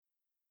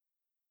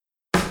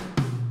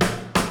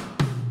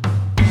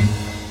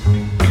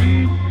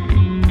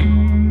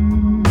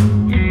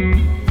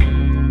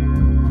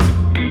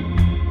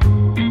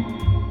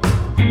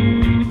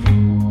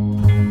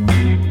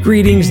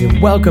Greetings and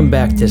welcome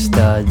back to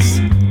Studs.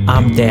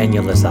 I'm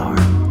Daniel Lazar.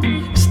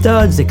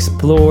 Studs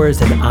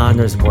explores and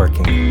honors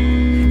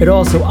working. It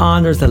also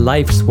honors the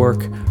life's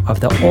work of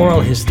the oral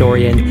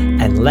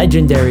historian and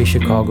legendary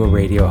Chicago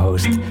radio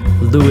host,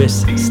 Louis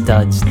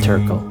Studs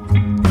Terkel.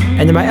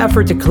 And in my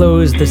effort to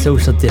close the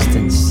social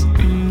distance,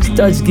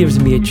 Studs gives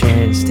me a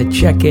chance to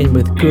check in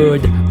with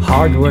good,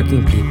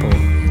 hardworking people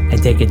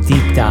and take a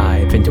deep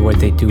dive into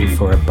what they do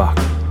for a buck.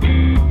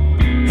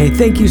 Hey,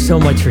 thank you so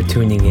much for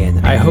tuning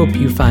in. I hope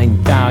you find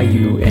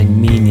value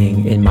and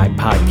meaning in my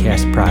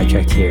podcast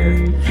project here.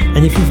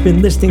 And if you've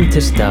been listening to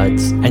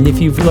Studs, and if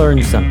you've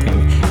learned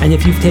something, and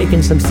if you've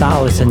taken some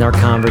solace in our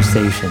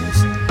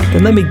conversations,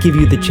 then let me give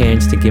you the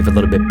chance to give a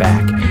little bit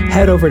back.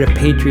 Head over to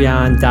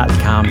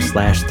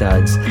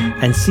patreon.com/studs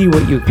and see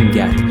what you can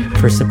get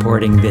for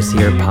supporting this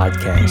here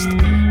podcast.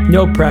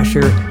 No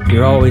pressure,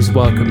 you're always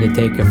welcome to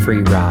take a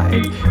free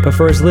ride. But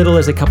for as little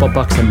as a couple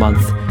bucks a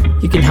month,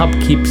 you can help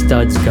keep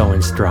Studs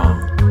going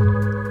strong.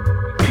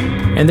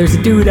 And there's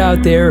a dude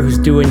out there who's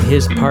doing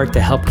his part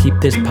to help keep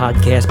this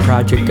podcast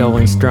project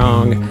going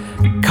strong.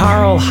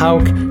 Carl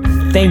Hauk,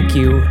 thank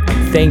you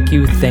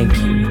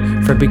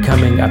for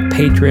becoming a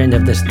patron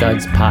of the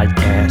Studs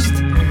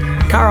podcast.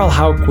 Carl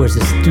Hauk was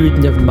a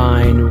student of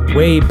mine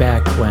way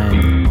back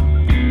when.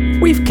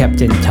 We've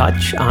kept in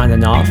touch on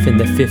and off in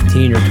the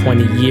 15 or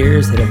 20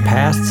 years that have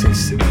passed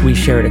since we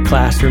shared a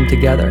classroom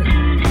together.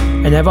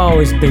 And I've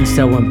always been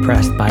so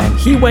impressed by him.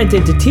 He went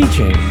into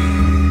teaching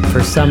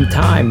for some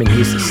time, and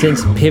he's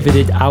since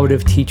pivoted out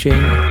of teaching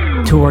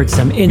towards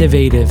some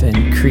innovative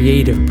and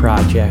creative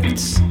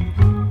projects.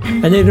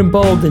 And it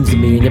emboldens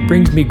me, and it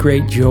brings me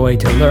great joy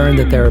to learn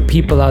that there are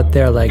people out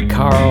there like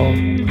Carl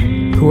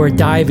who are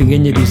diving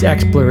into these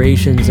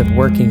explorations of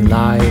working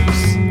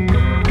lives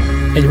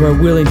and who are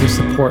willing to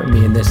support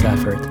me in this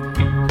effort.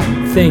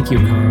 Thank you,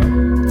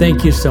 Carl.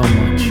 Thank you so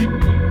much.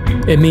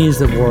 It means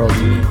the world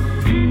to me.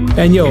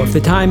 And if the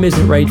time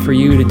isn't right for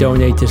you to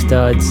donate to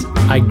Studs,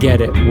 I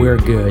get it, we're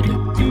good.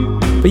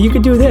 But you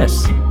could do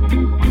this.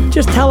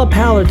 Just tell a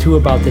pal or two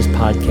about this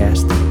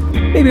podcast.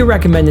 Maybe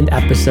recommend an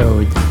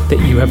episode that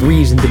you have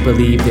reason to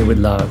believe they would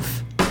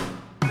love.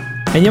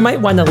 And you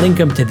might want to link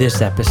them to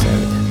this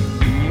episode.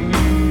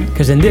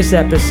 Because in this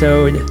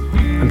episode,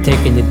 I'm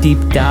taking a deep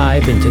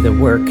dive into the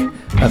work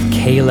of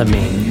Kayla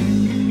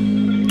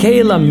Ming.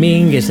 Kayla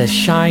Ming is a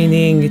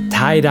shining,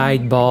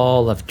 tie-dyed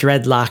ball of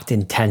dreadlocked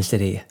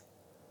intensity.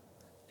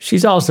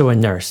 She's also a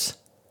nurse.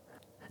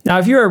 Now,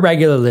 if you're a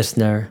regular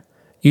listener,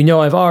 you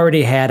know I've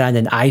already had on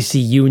an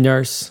ICU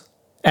nurse,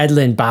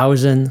 Edlin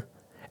Bausen,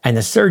 and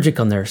a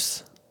surgical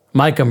nurse,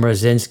 Micah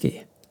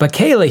Mrozinski. But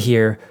Kayla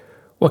here,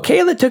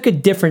 Kayla took a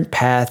different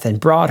path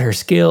and brought her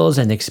skills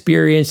and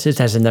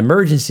experiences as an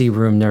emergency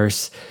room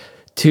nurse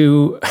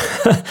to,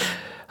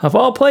 of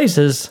all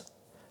places,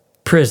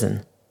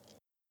 prison.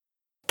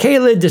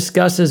 Kayla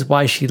discusses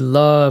why she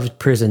loved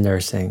prison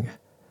nursing,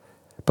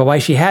 but why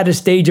she had to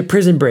stage a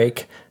prison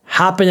break,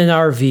 hop in an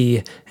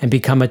RV, and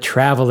become a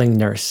traveling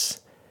nurse.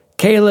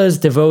 Kayla's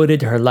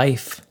devoted her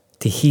life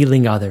to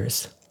healing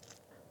others.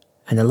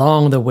 And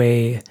along the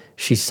way,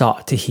 she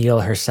sought to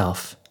heal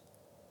herself.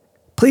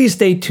 Please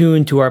stay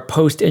tuned to our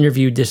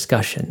post-interview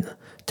discussion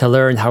to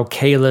learn how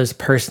Kayla's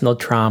personal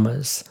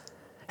traumas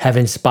have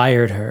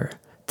inspired her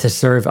to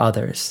serve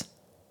others.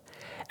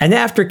 And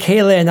after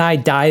Kayla and I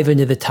dive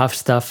into the tough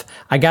stuff,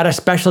 I got a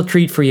special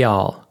treat for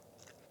y'all.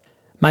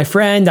 My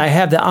friend, I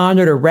have the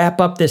honor to wrap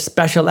up this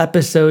special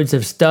episodes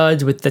of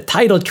Studs with the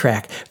title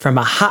track from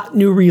a hot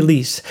new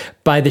release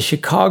by the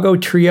Chicago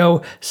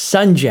trio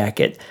Sun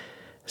Jacket.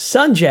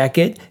 Sun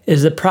Jacket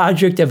is the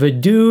project of a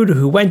dude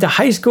who went to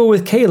high school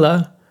with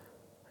Kayla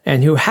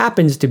and who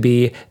happens to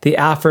be the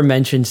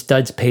aforementioned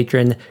Studs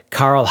patron,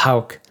 Carl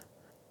Hauk.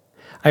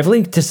 I've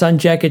linked to Sun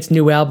Jacket's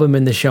new album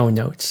in the show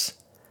notes.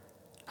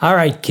 All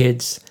right,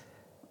 kids.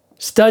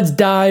 Studs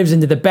dives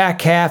into the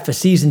back half of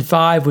Season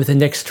 5 with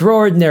an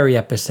extraordinary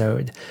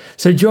episode.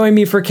 So join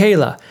me for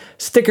Kayla.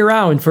 Stick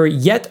around for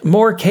yet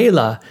more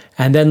Kayla,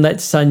 and then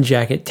let Sun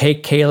Jacket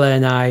take Kayla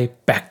and I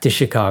back to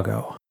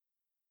Chicago.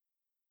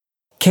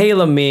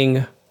 Kayla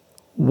Ming,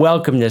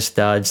 welcome to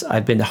Studs.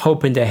 I've been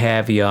hoping to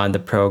have you on the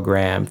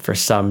program for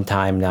some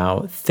time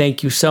now.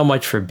 Thank you so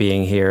much for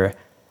being here.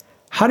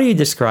 How do you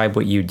describe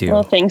what you do?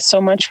 Well, thanks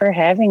so much for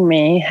having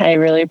me. I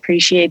really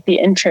appreciate the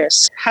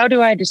interest. How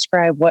do I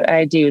describe what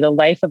I do? The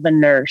life of a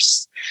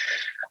nurse.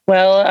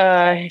 Well,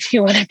 if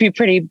you want to be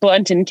pretty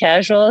blunt and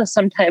casual,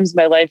 sometimes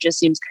my life just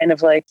seems kind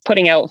of like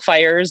putting out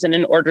fires in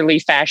an orderly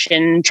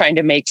fashion, trying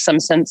to make some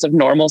sense of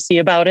normalcy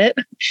about it.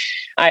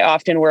 I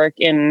often work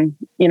in,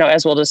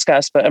 as we'll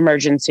discuss, but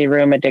emergency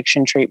room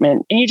addiction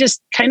treatment. And you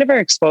just kind of are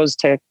exposed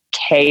to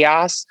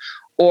chaos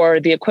or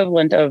the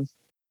equivalent of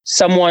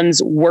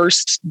someone's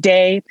worst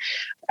day.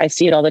 I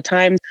see it all the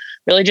time.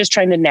 Really just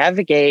trying to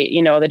navigate,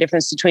 the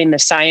difference between the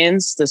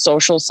science, the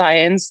social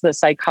science, the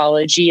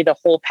psychology, the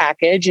whole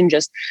package, and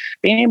just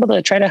being able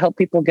to try to help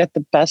people get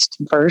the best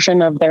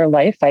version of their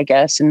life, I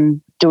guess,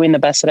 and doing the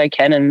best that I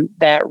can in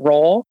that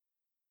role.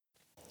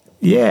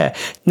 Yeah.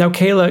 Now,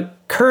 Kayla,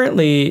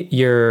 currently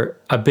you're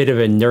a bit of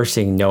a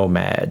nursing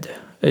nomad,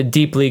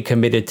 deeply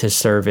committed to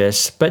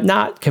service, but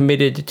not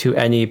committed to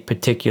any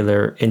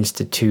particular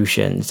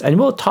institutions. And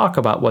we'll talk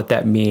about what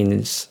that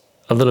means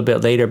a little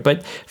bit later.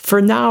 But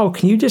for now,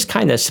 can you just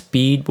kind of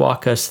speed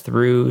walk us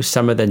through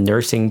some of the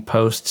nursing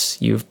posts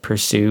you've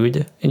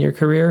pursued in your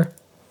career?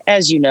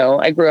 As you know,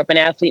 I grew up an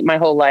athlete my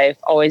whole life,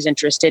 always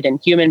interested in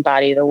human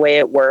body, the way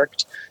it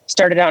worked.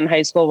 Started out in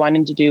high school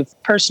wanting to do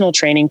personal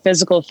training,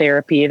 physical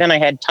therapy. Then I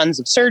had tons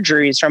of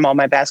surgeries from all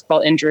my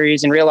basketball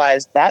injuries and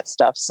realized that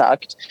stuff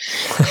sucked.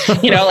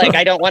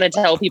 I don't want to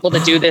tell people to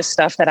do this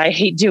stuff that I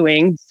hate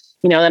doing.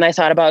 Then I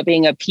thought about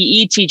being a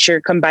PE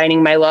teacher,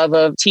 combining my love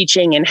of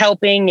teaching and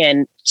helping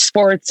and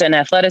sports and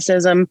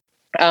athleticism.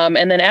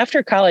 And then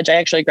after college, I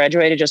actually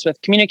graduated just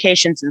with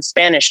communications and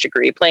Spanish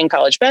degree. Playing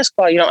college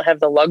basketball, you don't have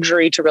the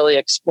luxury to really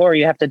explore.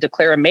 You have to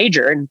declare a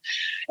major. And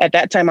at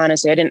that time,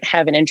 honestly, I didn't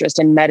have an interest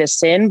in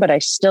medicine, but I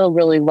still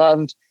really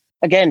loved,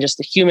 again, just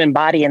the human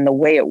body and the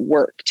way it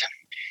worked.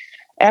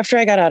 After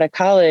I got out of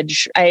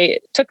college, I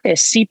took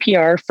this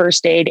CPR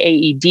first aid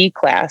AED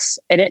class,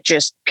 and it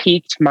just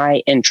piqued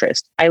my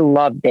interest. I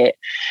loved it.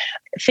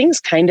 Things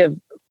kind of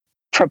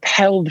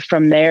propelled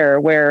from there,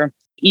 where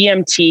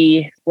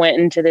EMT went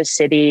into the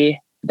city.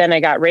 Then I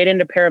got right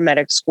into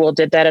paramedic school,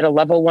 did that at a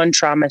level 1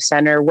 trauma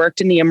center,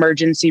 worked in the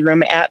emergency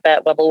room at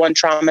that level 1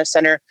 trauma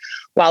center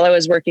while I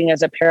was working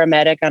as a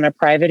paramedic on a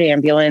private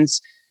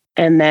ambulance.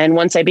 And then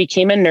once I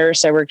became a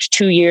nurse, I worked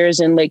 2 years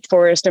in Lake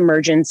Forest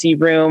emergency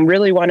room,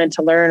 really wanted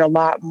to learn a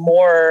lot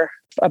more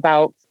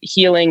about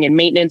healing and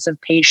maintenance of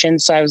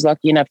patients. So I was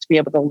lucky enough to be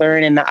able to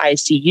learn in the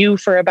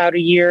ICU for about a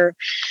year.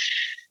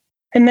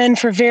 And then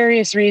for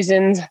various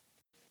reasons,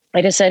 I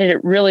decided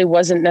it really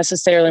wasn't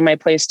necessarily my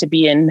place to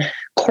be in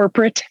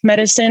corporate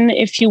medicine,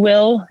 if you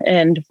will,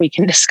 and we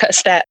can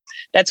discuss that.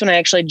 That's when I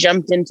actually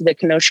jumped into the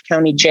Kenosha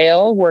County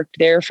Jail, worked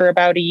there for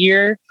about a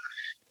year,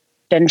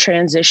 then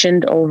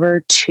transitioned over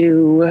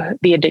to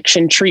the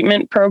addiction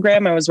treatment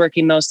program. I was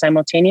working those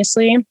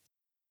simultaneously.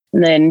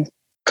 And then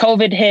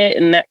COVID hit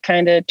and that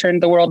kind of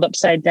turned the world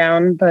upside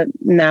down. But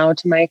now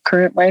to my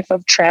current life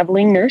of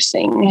traveling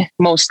nursing,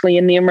 mostly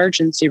in the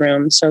emergency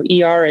room. So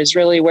ER is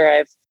really where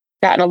I've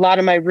gotten a lot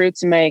of my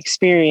roots and my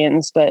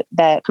experience, but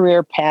that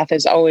career path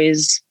is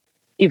always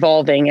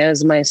evolving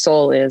as my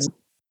soul is.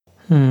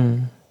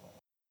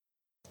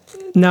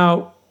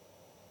 Now,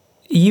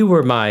 you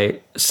were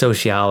my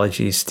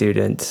sociology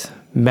student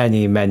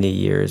many, many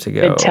years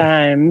ago. Good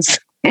times.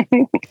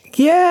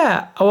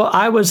 Yeah. Well,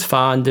 I was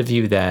fond of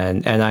you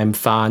then, and I'm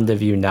fond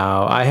of you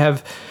now. I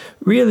have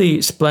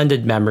really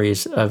splendid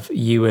memories of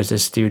you as a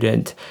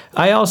student.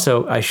 I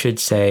also, I should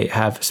say,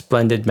 have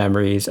splendid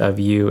memories of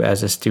you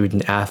as a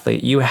student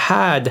athlete. You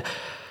had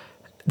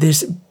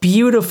this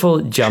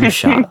beautiful jump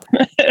shot.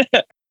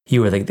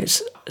 You were like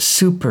this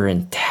super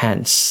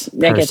intense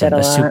person,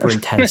 a super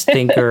intense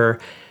thinker.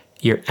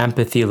 Your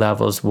empathy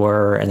levels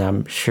were, and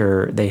I'm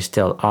sure they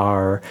still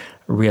are,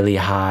 really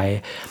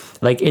high.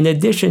 Like, in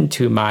addition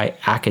to my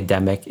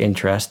academic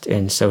interest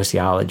in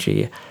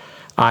sociology,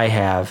 I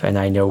have, and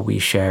I know we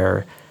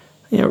share,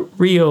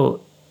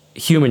 real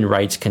human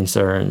rights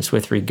concerns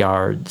with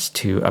regards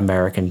to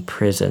American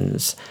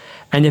prisons.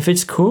 And if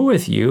it's cool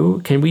with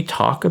you, can we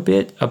talk a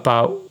bit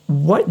about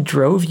what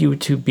drove you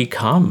to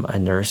become a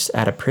nurse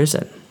at a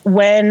prison?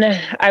 When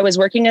I was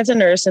working as a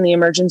nurse in the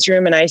emergency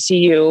room and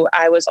ICU,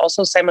 I was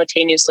also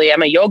simultaneously,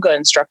 I'm a yoga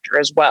instructor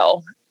as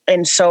well.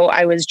 And so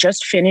I was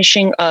just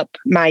finishing up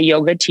my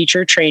yoga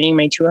teacher training,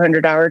 my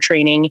 200-hour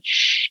training.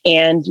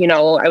 And,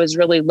 I was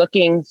really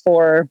looking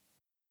for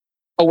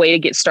a way to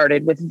get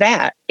started with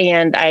that.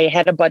 And I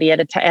had a buddy at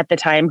the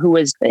time who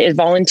was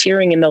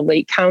volunteering in the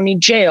Lake County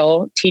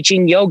Jail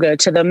teaching yoga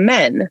to the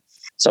men.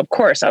 So of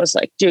course I was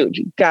like, dude,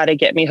 you got to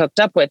get me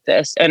hooked up with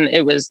this. And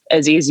it was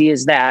as easy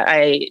as that.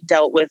 I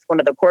dealt with one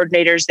of the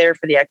coordinators there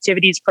for the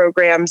activities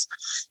programs.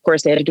 Of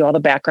course, they had to do all the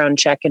background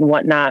check and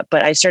whatnot.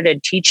 But I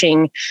started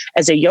teaching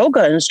as a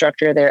yoga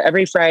instructor there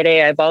every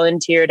Friday. I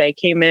volunteered. I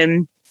came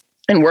in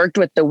and worked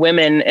with the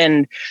women,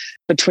 and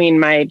between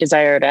my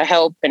desire to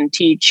help and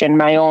teach and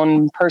my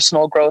own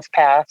personal growth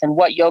path and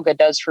what yoga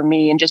does for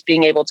me and just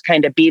being able to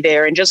kind of be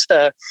there and just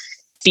the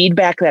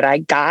feedback that I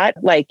got,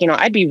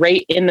 I'd be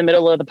right in the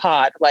middle of the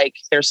pod. Like,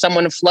 there's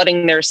someone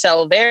flooding their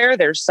cell there.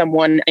 There's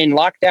someone in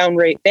lockdown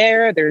right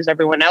there. There's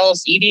everyone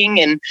else eating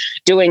and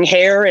doing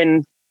hair.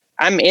 And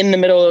I'm in the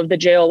middle of the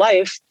jail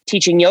life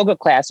teaching yoga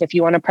class. If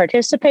you want to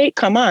participate,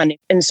 come on.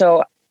 And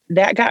so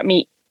that got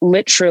me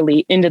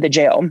literally into the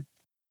jail.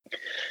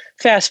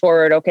 Fast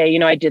forward,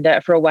 okay, I did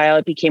that for a while.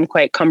 It became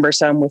quite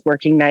cumbersome with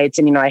working nights.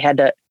 And, I had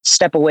to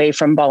step away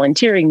from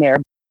volunteering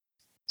there.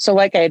 So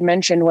like I had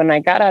mentioned, when I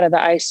got out of the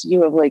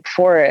ICU of Lake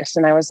Forest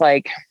and I was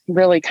like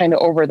really kind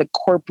of over the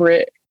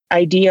corporate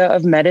idea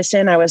of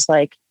medicine, I was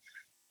like,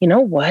 you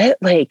know what?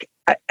 Like,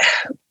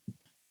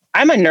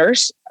 I'm a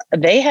nurse.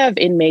 They have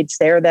inmates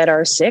there that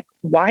are sick.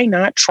 Why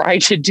not try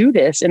to do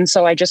this? And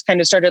so I just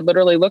kind of started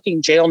literally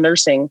looking jail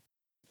nursing.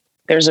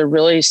 There's a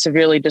really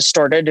severely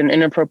distorted and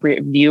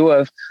inappropriate view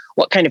of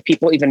what kind of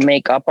people even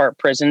make up our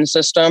prison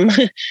system.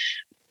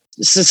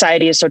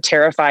 society is so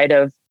terrified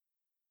of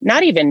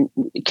not even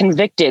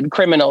convicted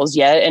criminals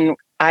yet. And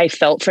I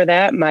felt for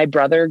that. My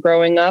brother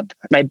growing up,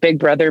 my big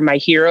brother, my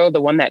hero,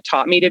 the one that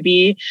taught me to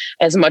be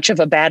as much of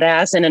a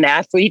badass and an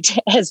athlete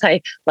as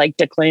I like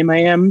to claim I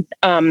am.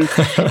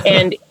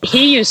 And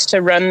he used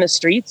to run the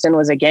streets and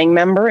was a gang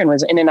member and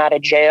was in and out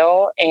of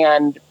jail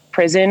and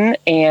prison.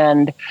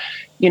 And,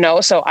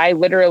 so I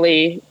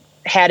literally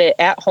had it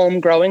at home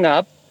growing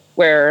up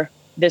where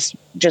this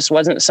just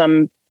wasn't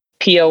some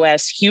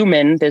POS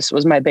human. This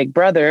was my big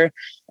brother.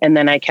 And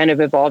then I kind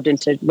of evolved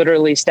into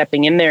literally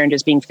stepping in there and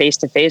just being face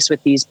to face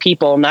with these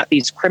people, not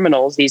these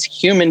criminals, these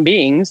human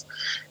beings.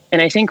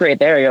 And I think right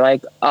there, you're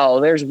like,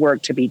 oh, there's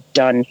work to be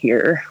done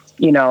here,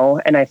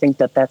 and I think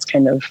that that's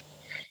kind of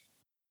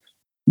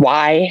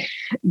why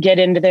get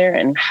into there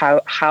and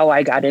how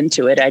I got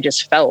into it. I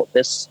just felt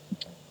this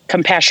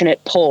compassionate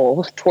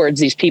pull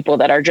towards these people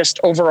that are just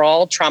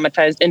overall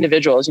traumatized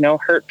individuals,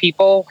 hurt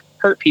people.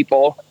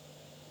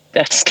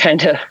 That's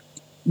kind of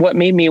what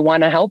made me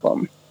want to help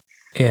them.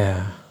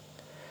 Yeah.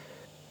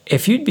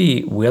 If you'd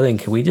be willing,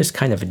 could we just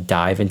kind of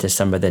dive into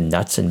some of the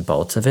nuts and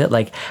bolts of it?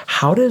 Like,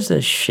 how does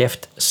a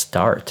shift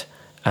start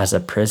as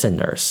a prison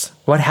nurse?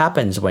 What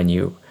happens when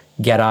you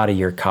get out of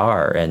your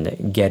car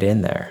and get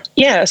in there?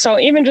 Yeah. So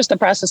even just the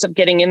process of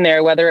getting in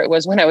there, whether it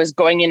was when I was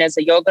going in as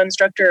a yoga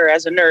instructor or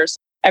as a nurse,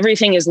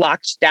 everything is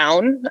locked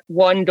down.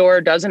 One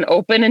door doesn't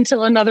open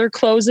until another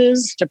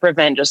closes to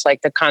prevent just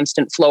like the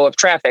constant flow of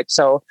traffic.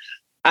 So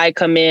I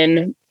come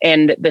in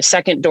and the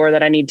second door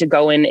that I need to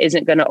go in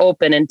isn't going to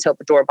open until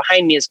the door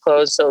behind me is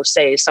closed. So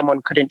say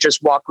someone couldn't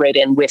just walk right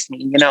in with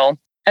me,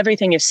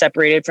 Everything is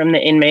separated from the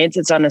inmates.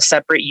 It's on a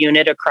separate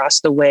unit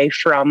across the way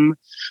from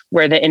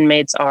where the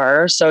inmates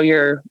are. So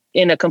you're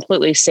in a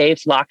completely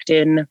safe, locked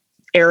in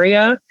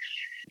area.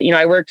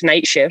 I worked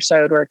night shifts. So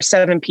I would work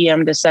 7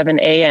 p.m. to 7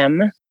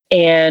 a.m.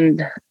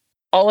 And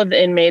all of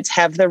the inmates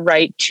have the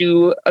right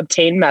to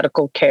obtain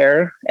medical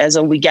care as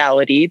a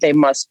legality. They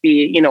must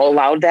be,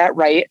 allowed that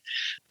right.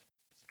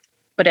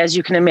 But as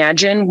you can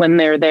imagine, when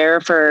they're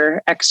there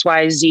for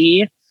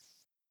XYZ,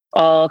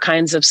 all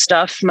kinds of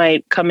stuff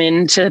might come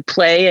into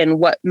play and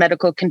what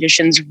medical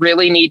conditions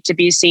really need to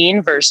be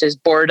seen versus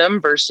boredom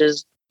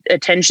versus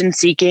attention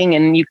seeking.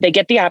 And they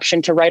get the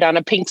option to write on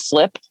a pink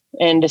slip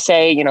and to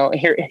say,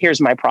 here's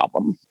my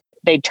problem.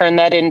 They turn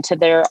that into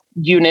their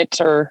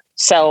unit or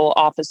cell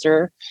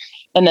officer.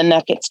 And then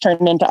that gets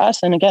turned into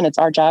us. And again, it's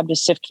our job to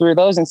sift through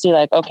those and see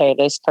like, okay,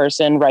 this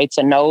person writes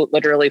a note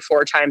literally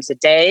 4 times a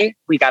day.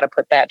 We got to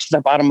put that to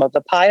the bottom of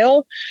the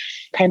pile.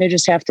 Kind of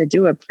just have to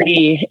do a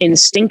pretty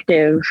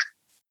instinctive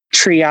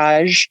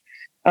triage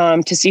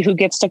to see who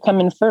gets to come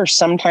in first.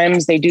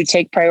 Sometimes they do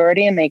take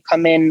priority and they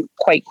come in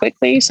quite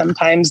quickly.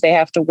 Sometimes they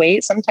have to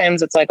wait.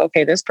 Sometimes it's like,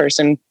 okay, this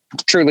person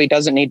truly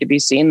doesn't need to be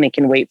seen. They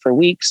can wait for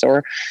weeks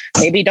or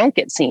maybe don't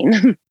get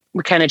seen.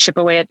 We kind of chip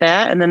away at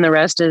that. And then the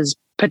rest is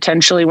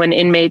potentially when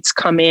inmates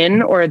come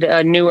in or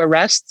the new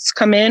arrests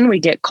come in, we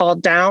get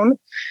called down,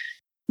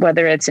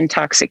 whether it's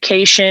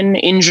intoxication,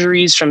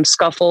 injuries from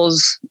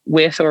scuffles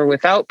with or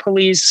without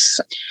police.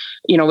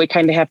 We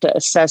kind of have to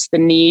assess the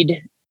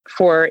need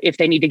for if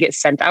they need to get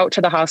sent out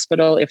to the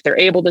hospital, if they're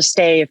able to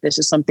stay, if this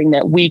is something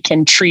that we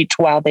can treat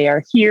while they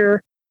are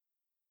here.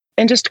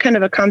 And just kind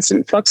of a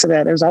constant flux of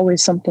that. There's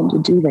always something to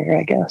do there,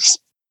 I guess.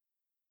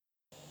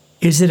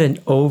 Is it an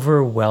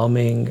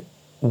overwhelming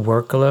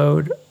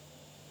workload?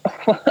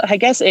 Well, I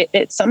guess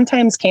it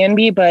sometimes can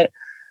be, but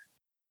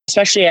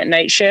especially at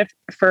night shift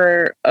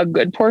for a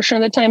good portion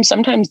of the time,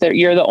 sometimes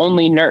you're the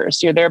only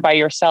nurse. You're there by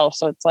yourself.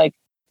 So it's like,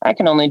 I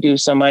can only do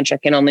so much. I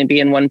can only be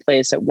in one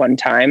place at one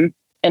time.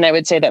 And I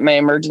would say that my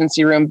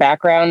emergency room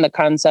background, the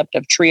concept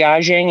of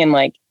triaging and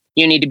like,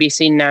 you need to be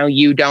seen now,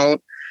 you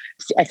don't.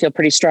 I feel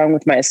pretty strong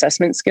with my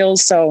assessment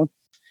skills. So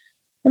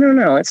I don't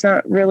know. It's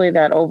not really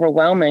that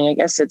overwhelming. I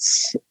guess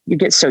you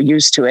get so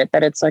used to it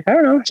that it's like, I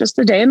don't know, just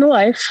a day in the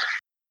life.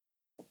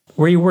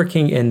 Were you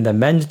working in the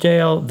men's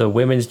jail, the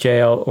women's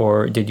jail,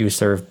 or did you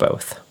serve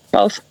both?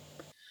 Both.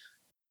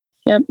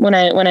 Yep. When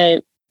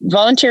I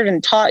volunteered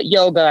and taught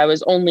yoga, I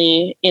was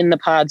only in the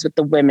pods with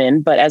the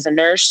women, but as a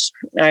nurse,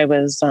 I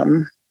was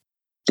the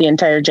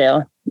entire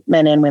jail,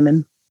 men and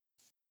women.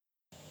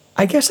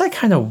 I guess I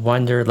kind of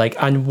wonder,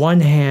 like, on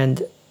one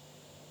hand,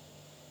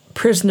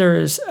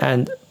 prisoners,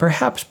 and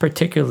perhaps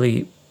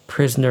particularly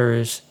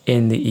prisoners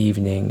in the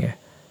evening,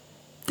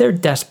 they're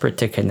desperate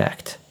to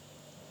connect.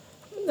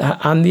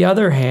 On the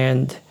other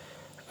hand,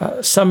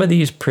 some of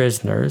these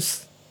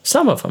prisoners,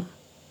 some of them,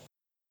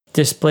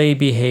 display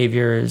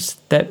behaviors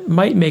that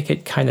might make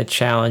it kind of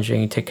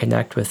challenging to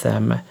connect with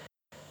them.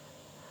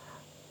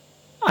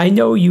 I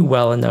know you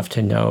well enough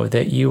to know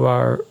that you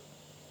are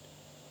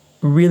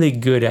really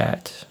good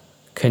at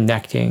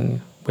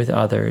connecting with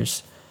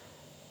others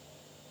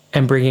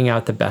and bringing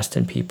out the best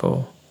in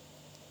people.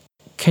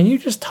 Can you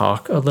just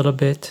talk a little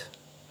bit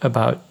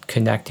about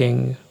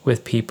connecting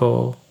with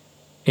people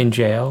in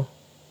jail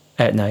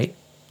at night?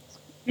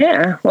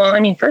 Yeah. Well, I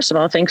mean, first of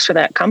all, thanks for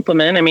that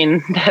compliment. I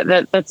mean,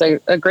 that's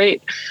a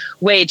great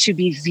way to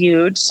be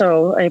viewed.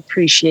 So I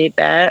appreciate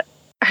that.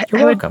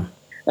 You're welcome.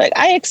 Like,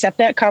 I accept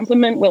that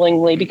compliment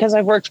willingly because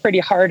I've worked pretty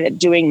hard at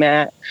doing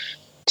that,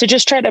 to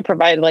just try to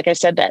provide, like I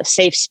said, that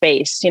safe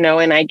space, and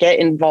I get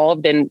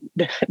involved in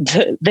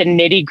the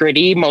nitty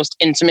gritty, most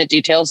intimate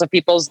details of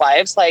people's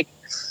lives. Like,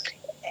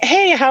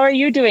 hey, how are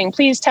you doing?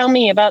 Please tell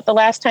me about the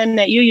last time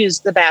that you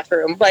used the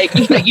bathroom. Like,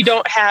 you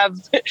don't have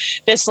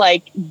this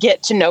like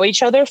get to know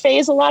each other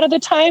phase a lot of the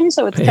time.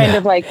 So it's kind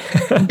of like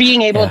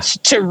being able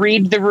to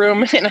read the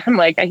room. And I'm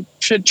like, I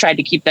should try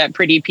to keep that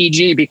pretty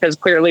PG, because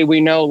clearly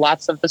we know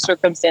lots of the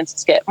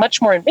circumstances get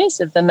much more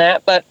invasive than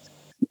that. But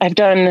I've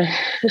done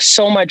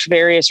so much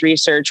various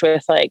research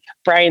with like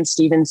Brian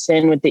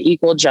Stevenson with the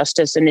Equal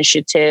Justice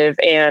Initiative,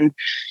 and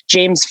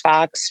James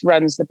Fox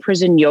runs the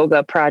Prison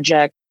Yoga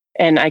Project.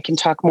 And I can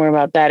talk more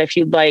about that if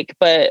you'd like.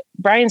 But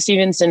Brian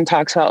Stevenson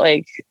talks about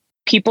like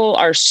people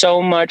are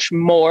so much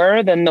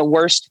more than the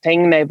worst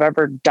thing they've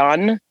ever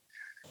done.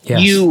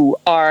 Yes. You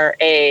are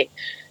a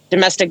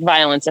domestic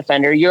violence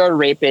offender. You're a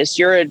rapist.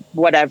 You're a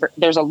whatever.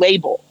 There's a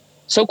label.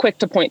 So quick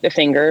to point the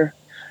finger.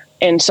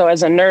 And so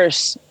as a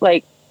nurse,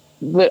 like,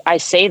 I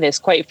say this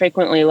quite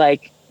frequently,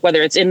 like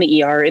whether it's in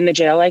the ER, in the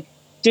jail, like,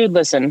 dude,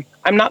 listen,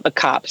 I'm not the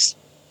cops.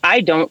 I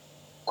don't,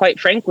 quite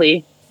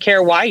frankly,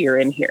 care why you're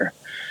in here,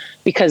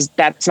 because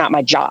that's not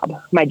my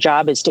job. My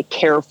job is to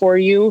care for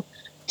you,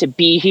 to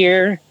be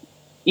here,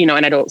 and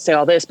I don't say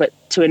all this, but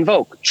to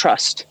invoke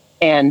trust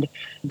and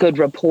good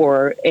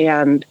rapport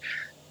and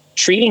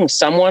treating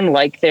someone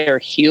like they're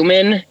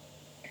human.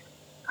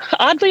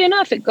 Oddly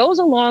enough, it goes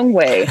a long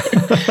way.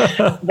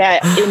 That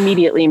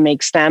immediately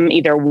makes them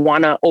either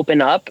want to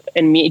open up,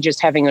 and me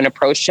just having an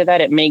approach to that,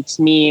 it makes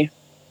me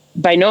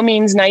by no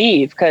means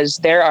naive, because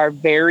there are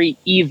very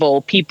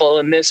evil people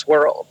in this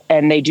world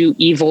and they do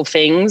evil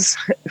things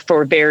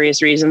for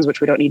various reasons,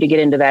 which we don't need to get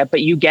into that,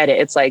 but you get it.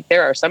 It's like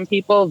there are some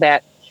people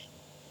that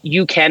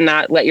you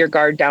cannot let your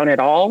guard down at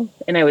all.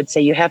 And I would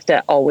say you have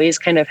to always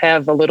kind of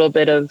have a little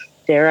bit of,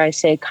 dare I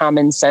say,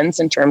 common sense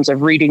in terms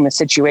of reading the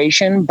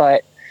situation.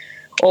 But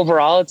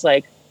overall, it's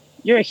like,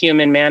 you're a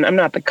human, man. I'm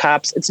not the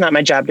cops. It's not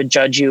my job to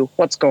judge you.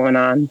 What's going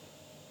on?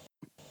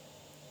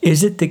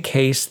 Is it the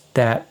case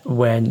that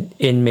when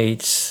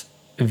inmates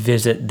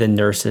visit the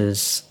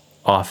nurse's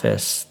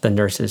office, the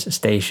nurse's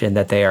station,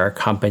 that they are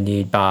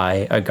accompanied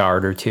by a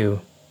guard or two?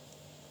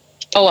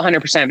 Oh,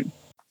 100%.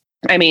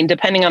 I mean,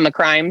 depending on the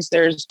crimes,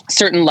 there's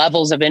certain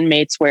levels of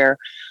inmates where,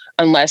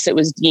 unless it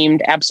was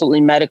deemed absolutely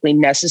medically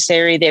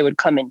necessary, they would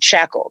come in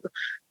shackled.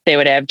 They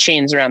would have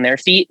chains around their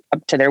feet,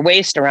 up to their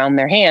waist, around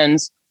their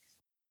hands,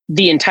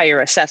 the entire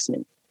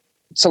assessment.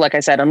 So like I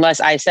said, unless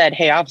I said,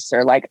 hey,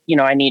 officer, like,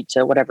 I need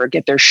to whatever,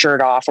 get their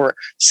shirt off or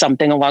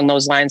something along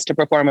those lines to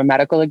perform a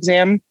medical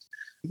exam,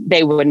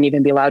 they wouldn't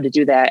even be allowed to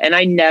do that. And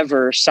I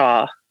never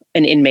saw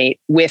an inmate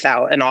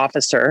without an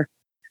officer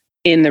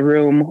in the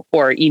room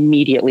or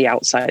immediately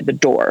outside the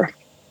door.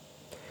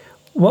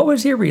 What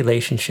was your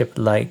relationship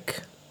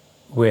like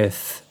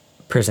with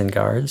prison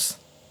guards?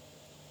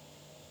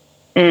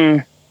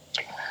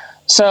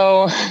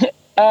 So,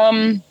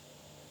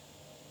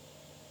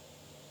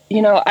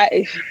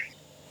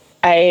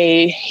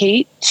 I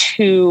hate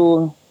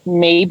to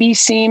maybe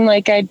seem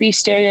like I'd be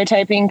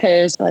stereotyping,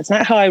 because that's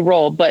not how I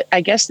roll, but I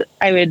guess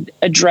I would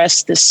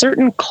address the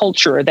certain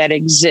culture that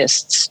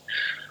exists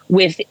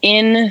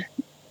within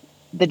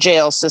the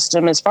jail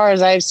system, as far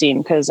as I've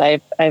seen, because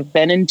I've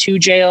been in 2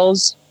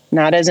 jails,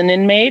 not as an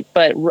inmate,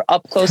 but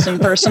up close and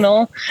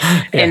personal,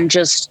 and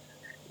just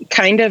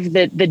kind of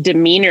the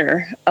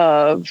demeanor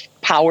of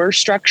power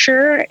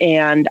structure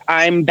and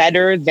I'm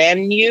better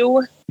than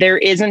you. There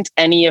isn't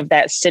any of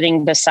that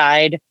sitting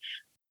beside,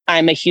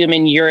 I'm a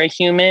human, you're a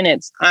human.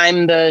 It's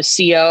I'm the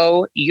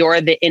CO,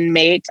 you're the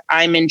inmate,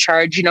 I'm in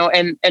charge,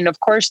 and of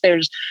course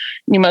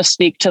you must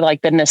speak to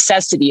like the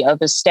necessity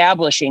of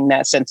establishing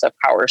that sense of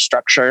power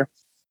structure.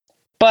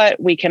 But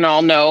we can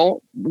all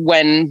know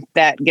when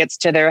that gets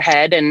to their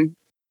head. And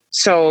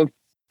so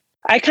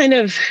I kind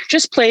of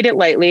just played it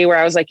lightly, where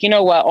I was like, you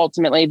know what,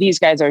 ultimately, these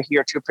guys are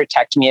here to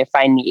protect me if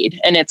I need.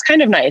 And it's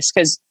kind of nice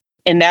because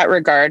in that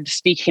regard,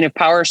 speaking of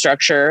power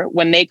structure,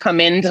 when they come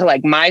into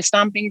like my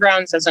stomping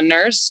grounds as a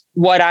nurse,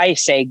 what I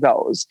say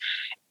goes.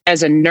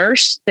 As a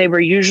nurse, they were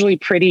usually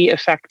pretty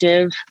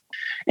effective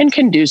and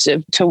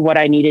conducive to what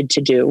I needed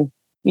to do.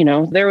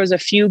 There was a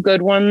few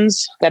good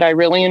ones that I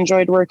really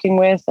enjoyed working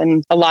with,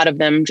 and a lot of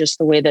them, just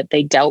the way that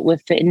they dealt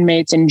with the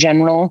inmates in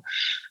general,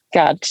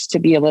 got to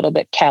be a little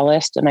bit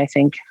calloused. And I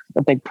think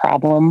a big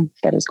problem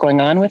that is going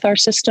on with our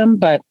system,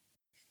 but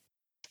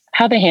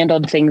how they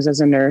handled things as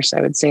a nurse,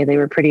 I would say they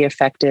were pretty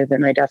effective.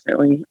 And I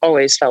definitely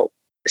always felt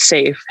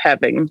safe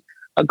having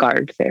a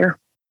guard there.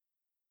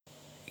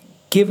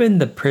 Given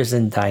the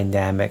prison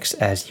dynamics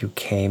as you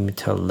came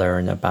to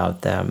learn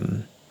about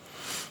them,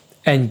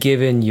 and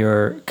given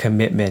your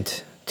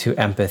commitment to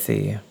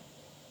empathy,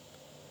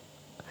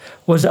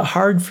 was it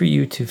hard for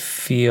you to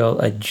feel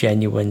a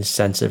genuine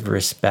sense of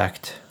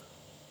respect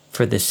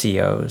for the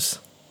COs?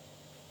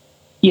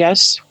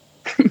 Yes,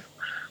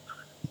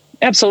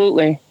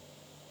 absolutely.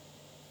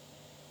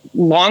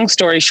 Long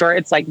story short,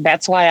 it's like,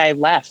 that's why I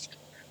left.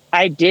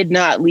 I did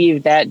not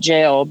leave that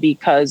jail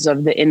because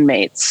of the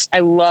inmates. I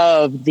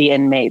love the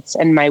inmates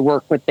and my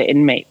work with the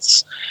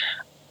inmates.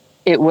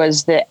 It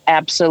was the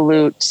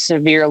absolute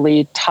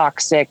severely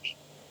toxic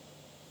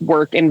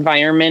work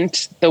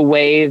environment, the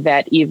way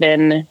that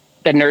even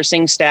the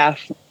nursing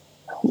staff,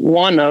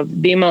 one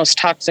of the most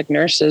toxic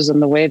nurses,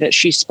 and the way that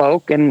she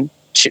spoke, and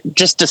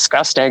just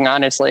disgusting,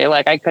 honestly.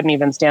 Like, I couldn't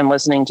even stand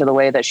listening to the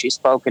way that she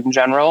spoke in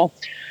general,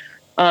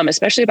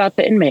 especially about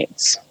the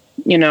inmates.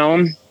 You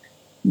know,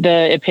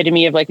 the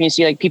epitome of, like, when you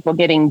see like people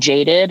getting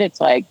jaded, it's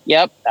like,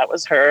 yep, that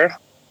was her.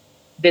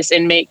 This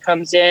inmate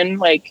comes in,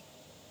 like,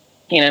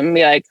 you know, and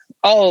be like,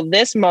 oh,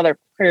 this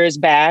motherfucker is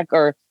back,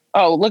 or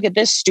oh, look at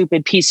this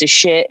stupid piece of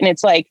shit. And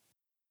it's like,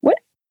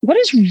 what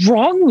is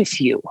wrong with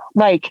you?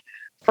 Like,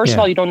 first of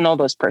all, you don't know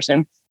this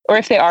person, or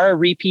if they are a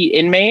repeat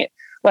inmate,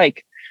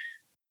 like,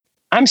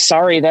 I'm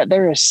sorry that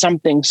there is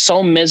something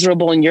so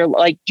miserable in your,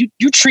 like,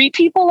 you treat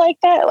people like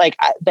that. Like,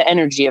 the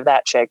energy of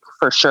that chick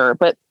for sure.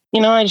 But,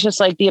 you know, it's just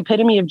like the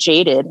epitome of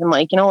jaded. And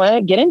like, you know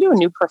what, get into a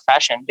new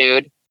profession,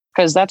 dude,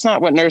 because that's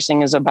not what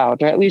nursing is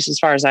about, or at least as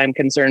far as I'm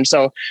concerned.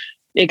 So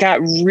it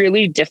got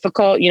really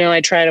difficult. You know,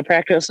 I try to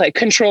practice like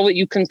control what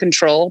you can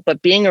control,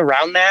 but being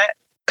around that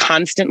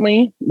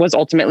constantly was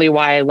ultimately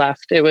why I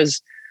left. It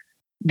was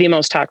the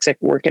most toxic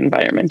work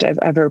environment I've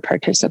ever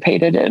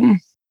participated in.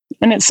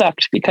 And it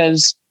sucked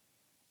because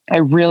I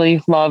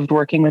really loved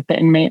working with the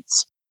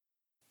inmates.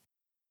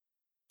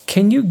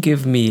 Can you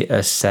give me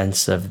a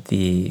sense of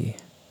the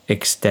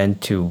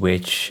extent to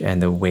which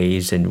and the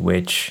ways in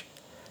which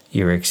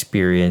your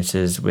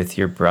experiences with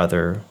your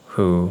brother,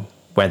 who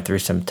went through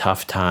some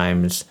tough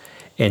times,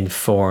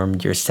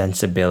 informed your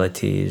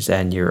sensibilities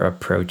and your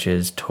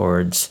approaches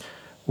towards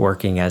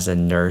working as a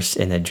nurse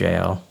in a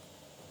jail?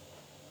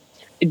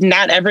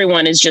 Not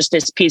everyone is just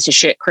this piece of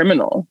shit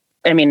criminal.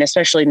 I mean,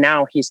 especially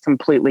now, he's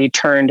completely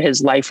turned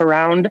his life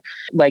around,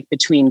 like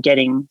between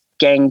getting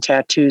gang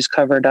tattoos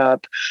covered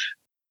up,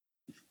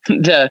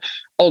 the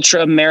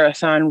ultra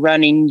marathon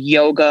running,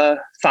 yoga,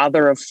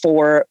 father of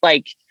 4,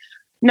 like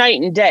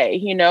night and day,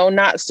 you know,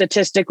 not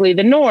statistically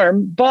the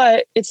norm,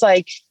 but it's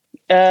like,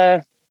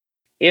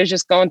 he was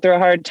just going through a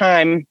hard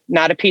time,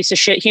 not a piece of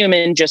shit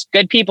human, just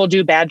good people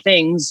do bad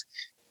things.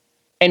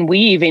 And we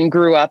even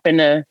grew up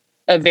in a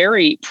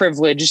very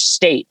privileged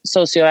state,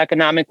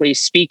 socioeconomically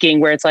speaking,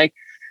 where it's like,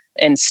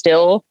 and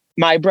still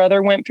my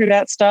brother went through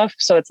that stuff.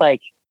 So it's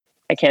like,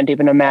 I can't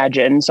even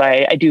imagine. So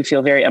I do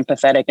feel very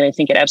empathetic. And I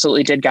think it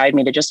absolutely did guide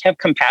me to just have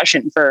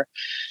compassion for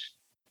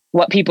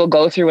what people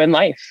go through in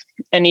life.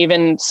 And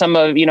even some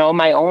of, you know,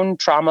 my own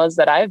traumas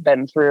that I've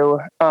been through,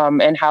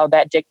 and how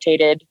that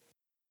dictated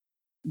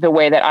the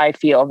way that I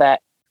feel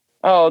that,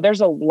 oh,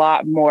 there's a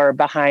lot more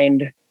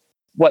behind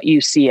what you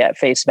see at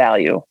face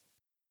value.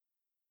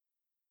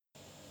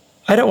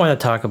 I don't want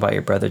to talk about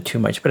your brother too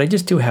much, but I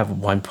just do have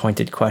one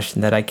pointed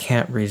question that I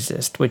can't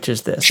resist, which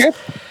is this. Sure.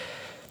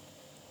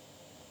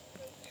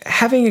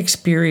 Having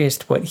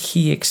experienced what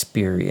he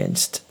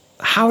experienced,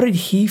 how did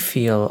he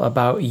feel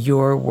about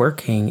your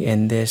working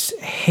in this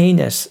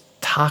heinous,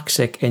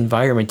 toxic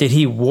environment? Did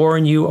he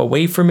warn you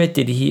away from it?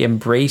 Did he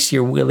embrace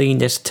your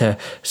willingness to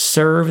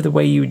serve the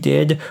way you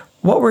did?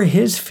 What were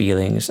his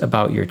feelings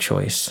about your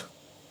choice?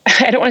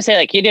 I don't want to say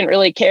like he didn't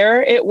really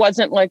care. It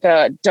wasn't like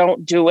a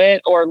don't do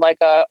it, or like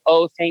a,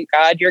 oh, thank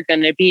God you're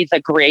going to be the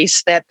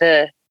grace that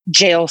the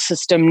jail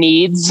system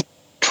needs.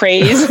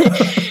 Praise,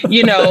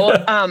 you know.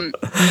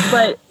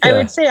 But I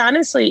would say,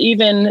 honestly,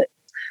 even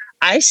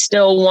I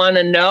still want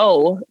to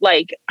know,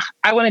 like,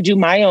 I want to do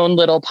my own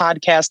little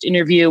podcast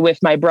interview with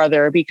my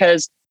brother,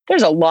 because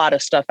there's a lot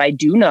of stuff I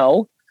do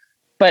know,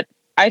 but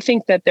I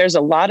think that there's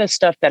a lot of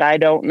stuff that I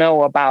don't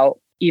know about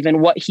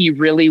even what he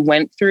really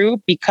went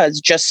through,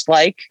 because just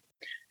like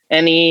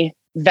any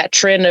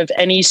veteran of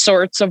any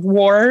sorts of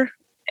war,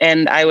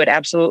 and I would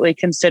absolutely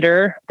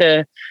consider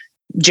the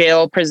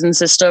jail prison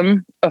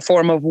system a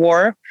form of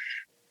war,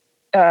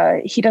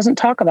 he doesn't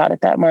talk about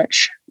it that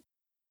much.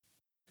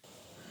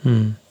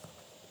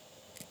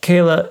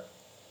 Kayla,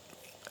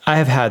 I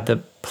have had the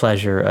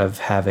pleasure of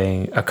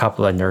having a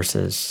couple of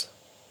nurses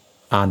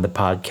on the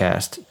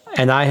podcast,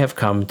 and I have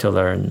come to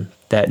learn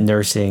that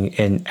nursing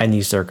in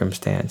any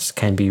circumstance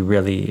can be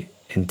really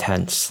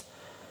intense.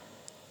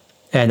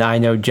 And I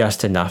know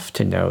just enough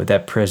to know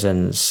that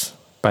prisons,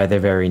 by their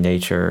very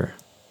nature,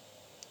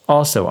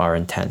 also are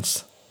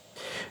intense.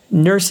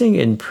 Nursing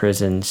in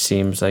prison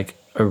seems like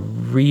a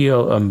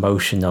real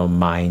emotional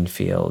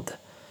minefield.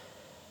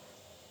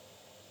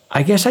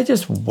 I guess I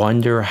just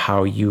wonder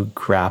how you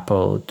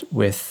grappled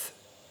with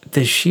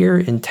the sheer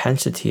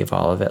intensity of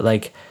all of it.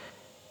 Like,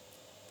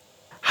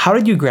 how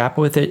did you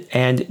grapple with it?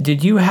 And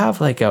did you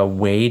have like a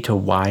way to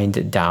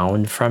wind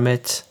down from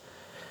it?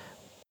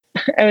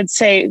 I would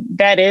say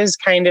that is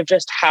kind of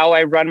just how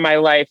I run my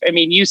life. I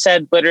mean, you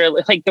said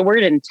literally, like, the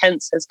word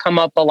intense has come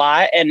up a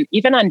lot. And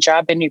even on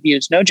job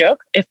interviews, no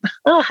joke.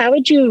 How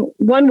would you,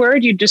 one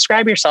word, you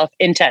describe yourself?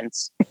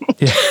 Intense.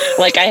 Yeah.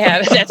 Like I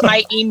have, that's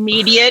my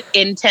immediate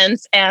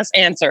intense ass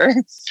answer.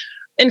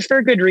 And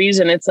for good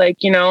reason. It's like,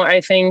 you know,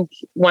 I think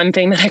one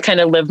thing that I kind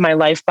of live my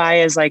life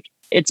by is like,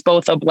 it's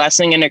both a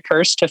blessing and a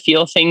curse to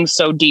feel things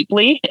so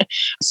deeply.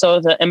 So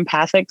the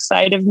empathic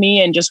side of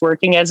me and just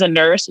working as a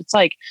nurse, it's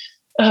like,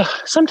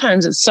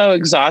 sometimes it's so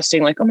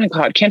exhausting. Like, oh my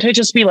God, can't I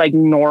just be like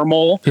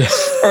normal?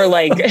 Or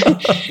like,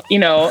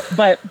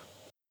 but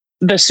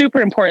the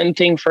super important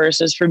thing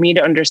first is for me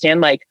to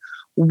understand, like,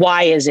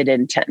 why is it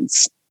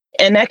intense?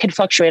 And that could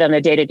fluctuate on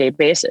a day-to-day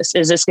basis.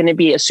 Is this going to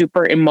be a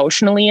super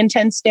emotionally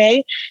intense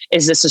day?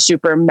 Is this a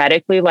super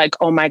medically, like,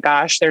 oh my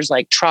gosh, there's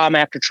like trauma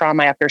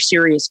after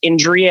serious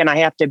injury, and I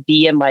have to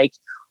be in like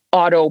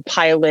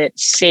autopilot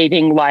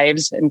saving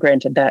lives? And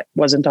granted, that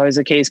wasn't always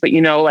the case, but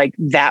like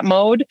that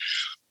mode.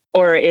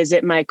 Or is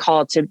it my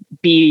call to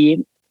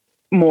be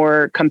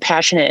more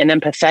compassionate and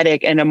empathetic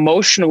and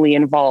emotionally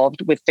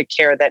involved with the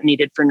care that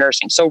needed for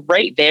nursing? So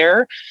right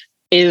there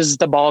is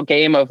the ball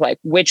game of like,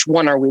 which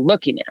one are we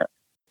looking at?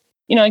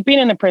 Like being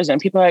in a prison,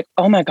 people are like,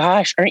 oh my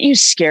gosh, aren't you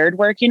scared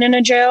working in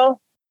a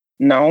jail?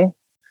 No,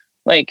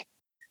 like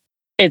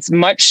it's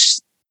much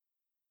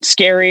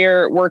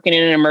scarier working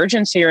in an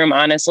emergency room,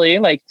 honestly.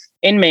 Like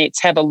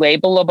inmates have a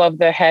label above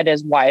their head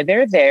as why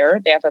they're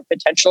there. They have a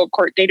potential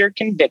court date or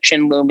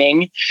conviction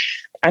looming.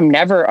 I'm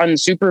never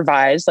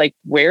unsupervised. Like,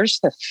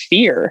 where's the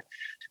fear?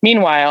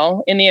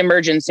 Meanwhile, in the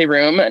emergency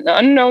room, an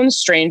unknown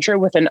stranger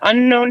with an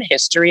unknown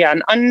history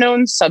on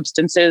unknown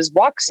substances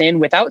walks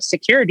in without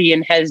security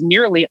and has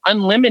nearly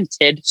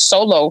unlimited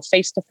solo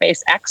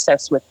face-to-face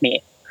access with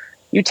me.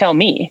 You tell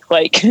me,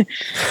 like,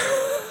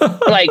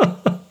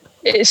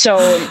 so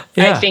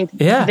I think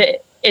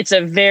that it's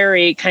a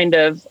very kind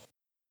of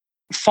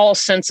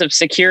false sense of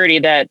security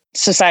that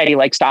society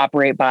likes to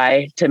operate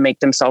by to make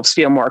themselves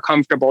feel more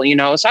comfortable,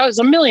 So I was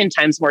a million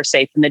times more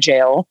safe in the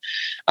jail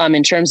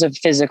in terms of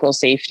physical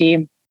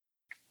safety.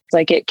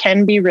 Like it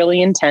can be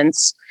really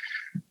intense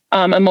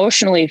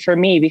emotionally for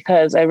me,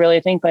 because I really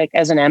think like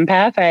as an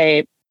empath,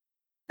 I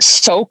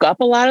soak up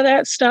a lot of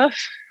that stuff.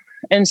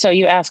 And so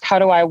you ask, how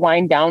do I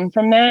wind down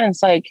from that? And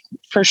it's like,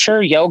 for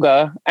sure,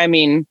 yoga,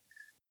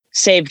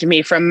 saved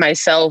me from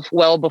myself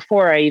well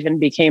before I even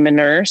became a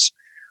nurse.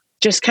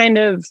 Just kind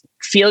of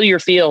feel your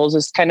feels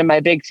is kind of my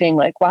big thing.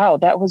 Like, wow,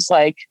 that was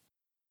like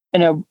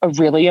a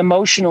really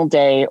emotional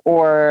day,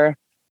 or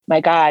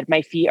my God,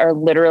 my feet are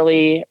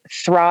literally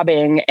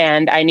throbbing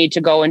and I need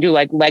to go and do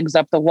like legs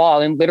up the wall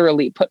and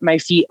literally put my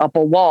feet up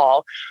a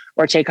wall,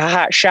 or take a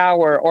hot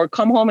shower, or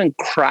come home and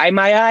cry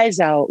my eyes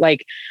out.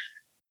 Like,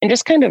 and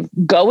just kind of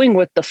going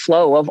with the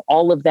flow of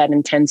all of that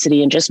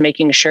intensity and just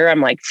making sure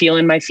I'm like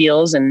feeling my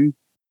feels and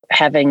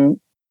having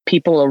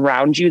people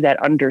around you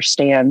that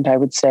understand, I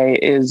would say,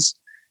 is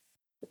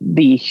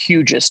the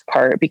hugest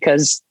part,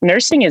 because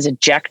nursing is a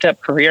jacked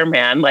up career,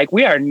 man. Like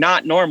we are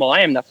not normal. I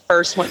am the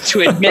first one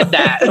to admit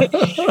that.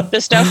 The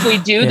stuff we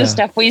do, the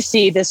stuff we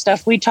see, the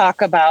stuff we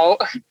talk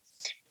about,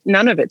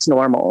 none of it's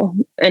normal.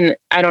 And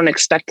I don't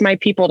expect my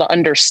people to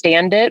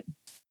understand it,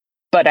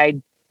 but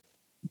I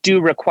do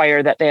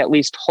require that they at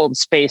least hold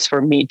space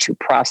for me to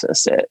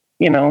process it,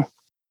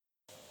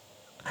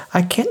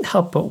 I can't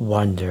help but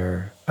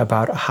wonder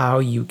about how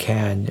you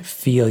can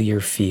feel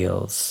your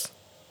feels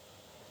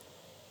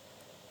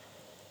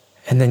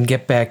and then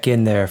get back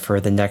in there for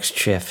the next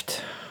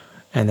shift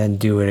and then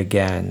do it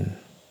again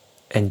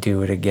and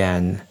do it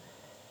again.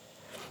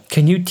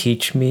 Can you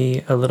teach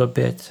me a little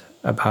bit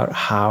about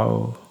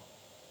how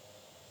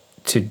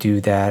to do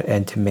that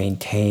and to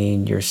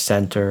maintain your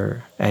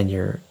center and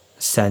your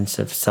sense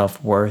of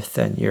self-worth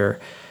and your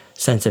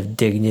sense of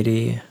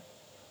dignity?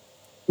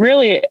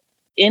 Really,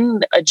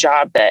 in a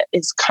job that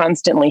is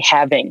constantly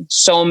having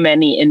so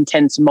many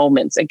intense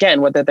moments, again,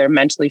 whether they're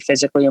mentally,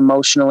 physically,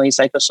 emotionally,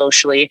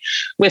 psychosocially,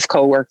 with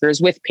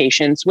coworkers, with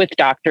patients, with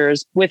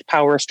doctors, with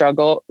power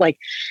struggle, like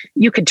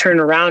you could turn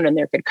around and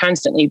there could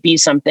constantly be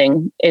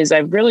something, is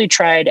I've really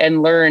tried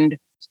and learned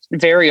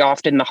very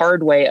often the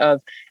hard way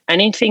of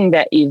anything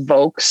that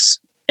evokes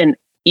an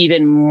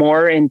even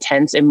more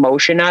intense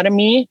emotion out of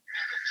me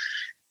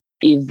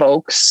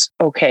evokes,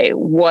 okay,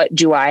 what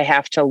do I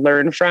have to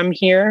learn from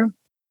here?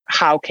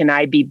 How can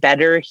I be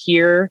better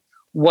here?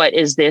 What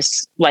is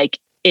this like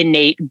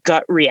innate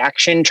gut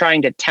reaction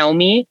trying to tell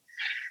me?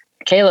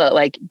 Kayla,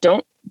 like,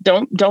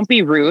 don't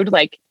be rude.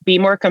 Like, be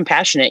more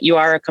compassionate. You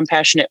are a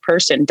compassionate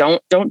person.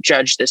 Don't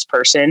judge this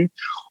person.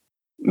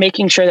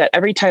 Making sure that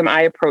every time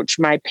I approach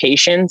my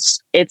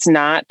patients, it's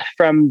not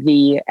from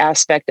the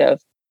aspect of,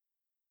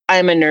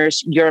 I'm a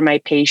nurse, you're my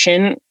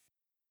patient.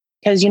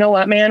 Because you know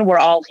what, man, we're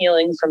all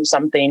healing from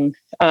something.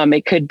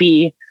 It could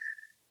be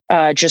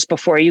just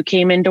before you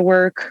came into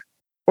work,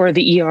 or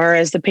the ER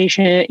as the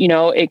patient,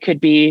 it could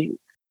be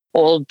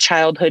old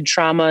childhood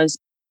traumas.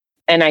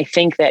 And I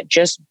think that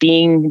just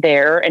being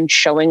there and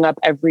showing up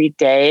every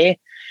day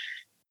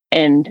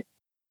and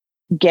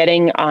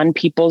getting on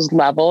people's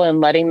level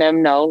and letting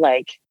them know,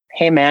 like,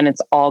 hey, man,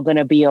 it's all going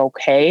to be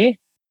okay.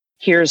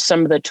 Here's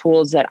some of the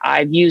tools that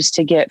I've used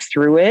to get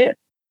through it.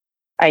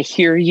 I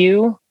hear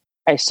you.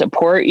 I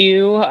support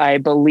you. I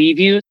believe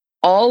you.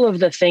 All of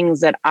the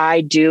things that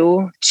I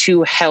do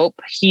to help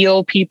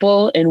heal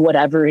people in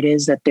whatever it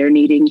is that they're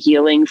needing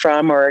healing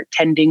from or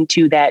tending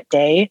to that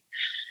day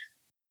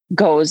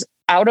goes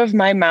out of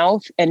my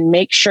mouth and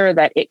make sure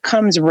that it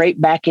comes right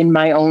back in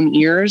my own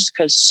ears.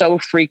 Because so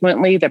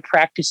frequently the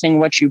practicing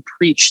what you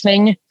preach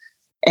thing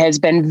has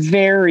been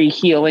very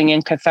healing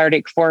and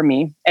cathartic for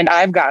me. And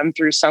I've gotten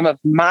through some of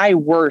my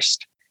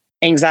worst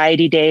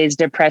anxiety days,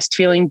 depressed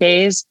feeling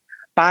days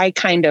by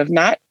kind of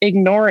not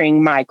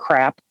ignoring my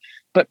crap,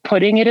 but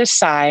putting it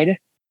aside,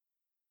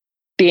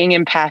 being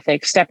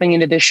empathic, stepping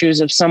into the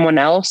shoes of someone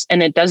else.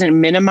 And it doesn't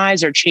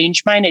minimize or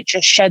change mine. It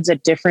just sheds a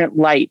different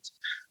light,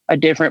 a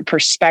different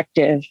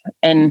perspective.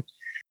 And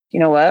you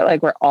know what?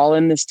 Like, we're all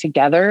in this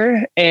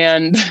together.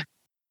 And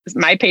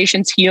my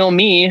patients heal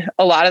me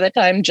a lot of the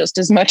time just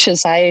as much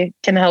as I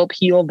can help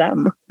heal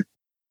them.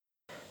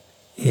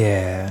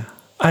 Yeah,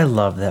 I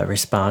love that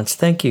response.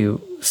 Thank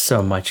you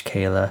so much,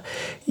 Kayla.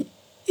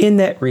 In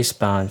that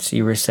response,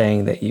 you were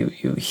saying that you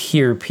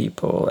hear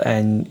people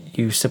and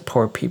you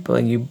support people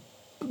and you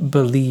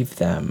believe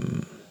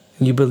them,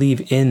 you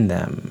believe in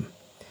them.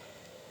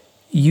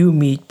 You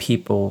meet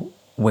people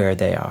where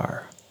they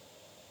are.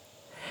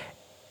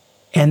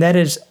 And that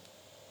is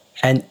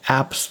an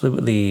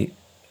absolutely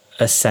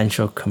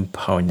essential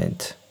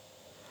component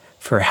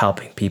for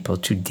helping people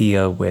to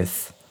deal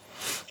with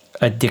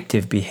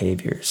addictive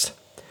behaviors.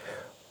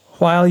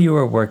 While you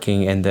were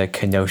working in the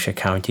Kenosha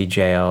County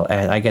Jail,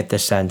 and I get the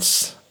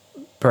sense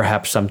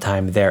perhaps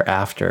sometime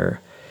thereafter,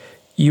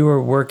 you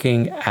were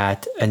working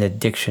at an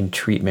addiction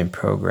treatment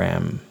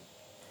program.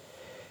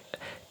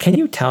 Can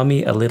you tell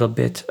me a little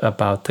bit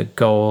about the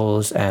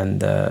goals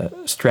and the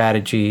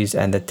strategies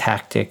and the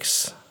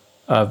tactics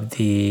of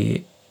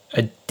the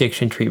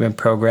addiction treatment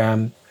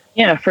program?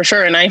 Yeah, for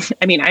sure. And I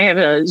mean, I have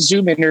a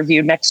Zoom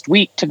interview next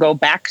week to go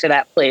back to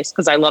that place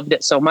because I loved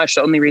it so much.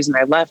 The only reason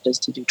I left is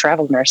to do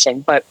travel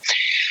nursing. But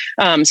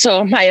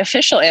so my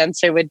official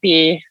answer would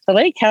be the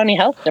Lake County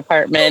Health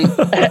Department.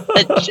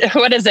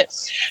 What is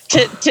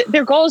it?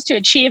 Their goal is to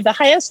achieve the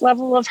highest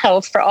level of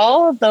health for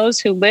all of those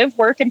who live,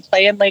 work, and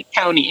play in Lake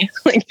County.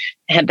 Like,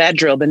 I had that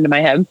drilled into my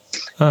head.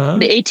 Uh-huh.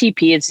 The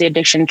ATP, it's the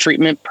Addiction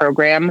Treatment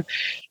Program.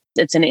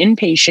 It's an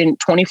inpatient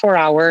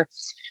 24-hour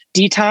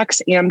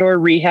detox and or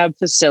rehab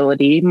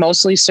facility,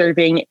 mostly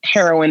serving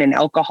heroin and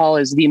alcohol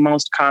is the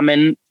most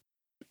common.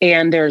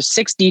 And there's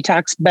 6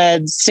 detox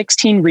beds,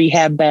 16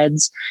 rehab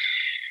beds.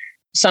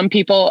 Some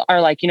people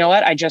are like, you know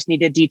what? I just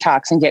need to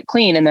detox and get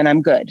clean and then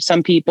I'm good.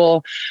 Some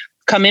people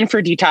come in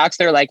for detox.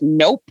 They're like,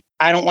 nope,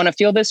 I don't want to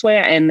feel this way.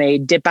 And they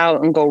dip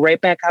out and go right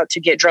back out to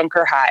get drunk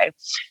or high.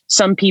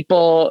 Some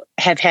people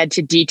have had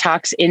to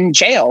detox in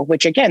jail,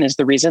 which again is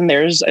the reason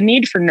there's a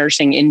need for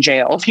nursing in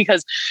jail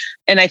because,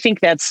 and I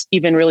think that's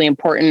even really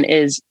important,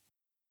 is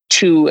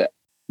to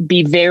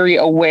be very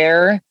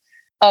aware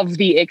of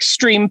the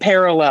extreme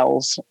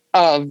parallels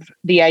of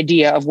the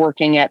idea of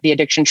working at the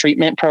addiction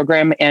treatment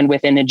program and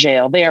within a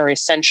jail. They are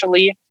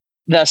essentially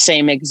the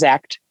same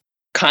exact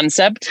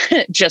concept,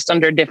 just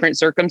under different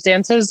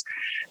circumstances.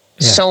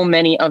 Yeah. So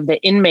many of the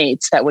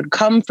inmates that would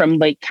come from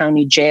Lake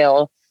County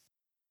Jail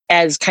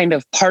as kind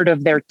of part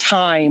of their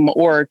time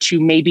or to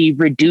maybe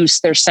reduce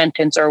their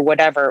sentence or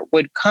whatever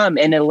would come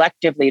and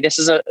electively, this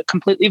is a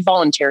completely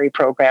voluntary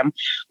program,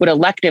 would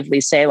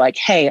electively say like,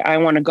 hey, I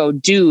want to go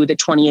do the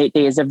 28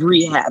 days of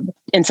rehab.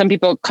 And some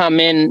people come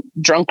in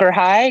drunk or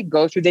high,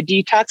 go through the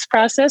detox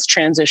process,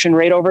 transition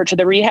right over to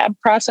the rehab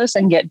process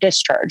and get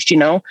discharged, you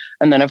know?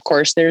 And then of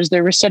course there's the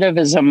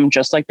recidivism,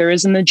 just like there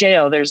is in the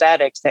jail. There's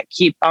addicts that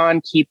keep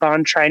on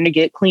trying to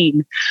get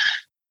clean.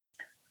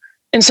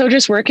 And so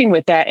just working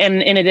with that.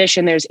 And in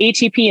addition, there's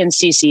ATP and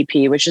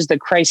CCP, which is the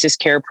crisis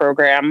care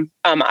program.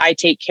 I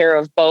take care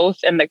of both.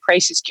 And the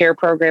crisis care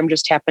program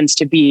just happens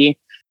to be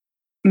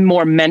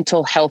more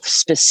mental health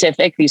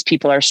specific. These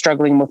people are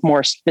struggling with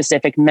more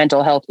specific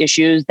mental health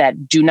issues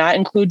that do not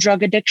include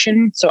drug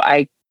addiction. So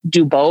I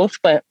do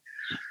both, but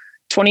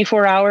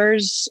 24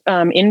 hours,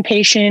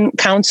 inpatient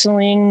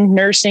counseling,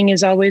 nursing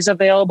is always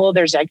available.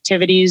 There's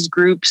activities,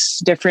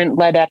 groups, different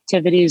led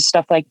activities,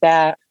 stuff like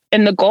that.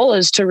 And the goal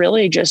is to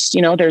really just,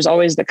 you know, there's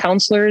always the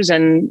counselors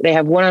and they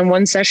have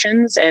one-on-one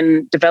sessions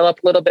and develop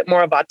a little bit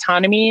more of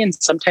autonomy. And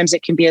sometimes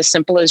it can be as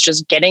simple as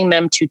just getting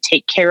them to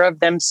take care of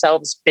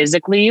themselves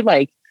physically.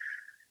 Like,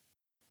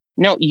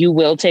 no, you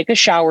will take a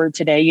shower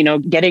today, you know,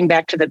 getting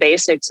back to the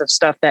basics of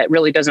stuff that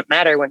really doesn't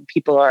matter when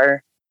people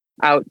are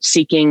out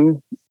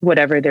seeking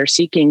whatever they're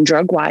seeking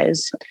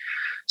drug-wise.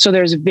 So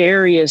there's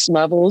various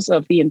levels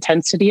of the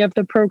intensity of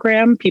the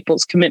program,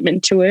 people's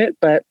commitment to it,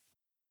 but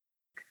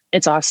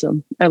it's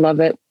awesome. I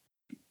love it.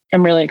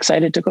 I'm really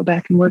excited to go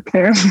back and work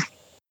there.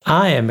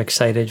 I am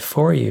excited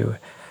for you.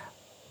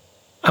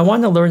 I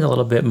want to learn a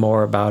little bit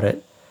more about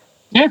it.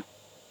 Yeah.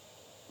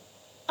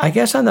 I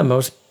guess on the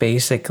most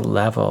basic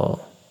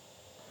level,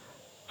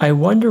 I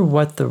wonder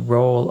what the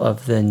role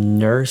of the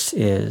nurse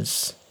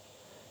is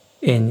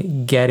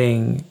in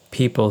getting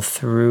people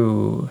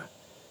through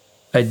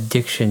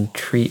addiction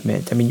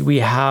treatment. I mean,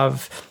 we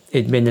have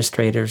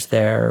administrators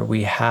there,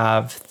 we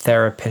have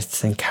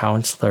therapists and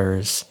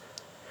counselors.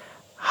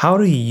 How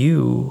do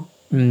you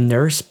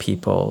nurse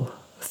people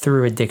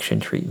through addiction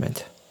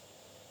treatment?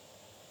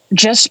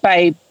 Just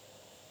by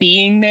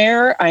being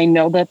there. I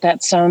know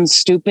that sounds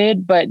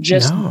stupid, but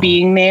just No.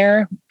 being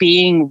there,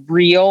 being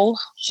real,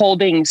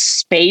 holding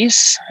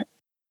space,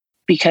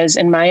 because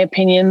in my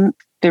opinion,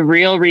 the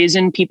real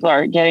reason people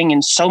are getting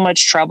in so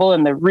much trouble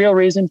and the real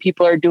reason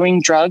people are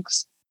doing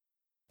drugs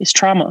is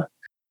trauma.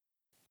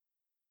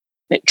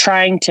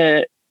 Trying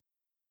to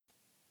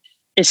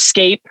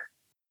escape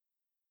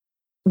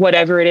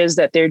whatever it is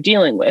that they're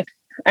dealing with.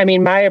 I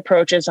mean, my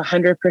approach is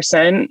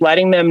 100%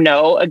 letting them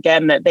know,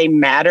 again, that they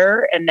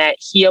matter and that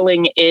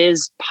healing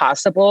is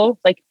possible,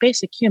 like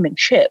basic human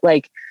shit.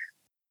 Like,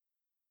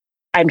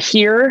 I'm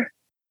here.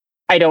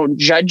 I don't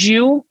judge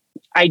you.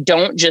 I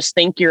don't just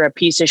think you're a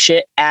piece of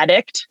shit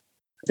addict.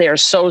 They are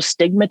so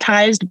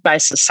stigmatized by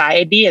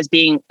society as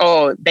being,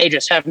 oh, they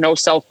just have no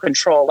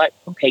self-control. Like,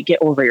 okay, get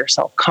over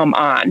yourself. Come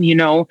on. You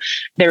know,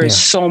 there is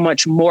so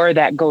much more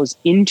that goes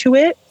into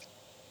it.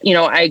 You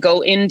know, I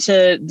go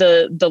into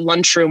the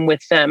lunchroom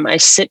with them. I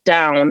sit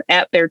down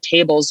at their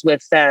tables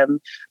with them.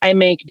 I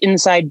make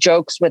inside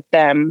jokes with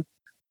them.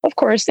 Of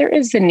course, there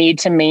is the need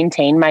to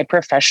maintain my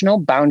professional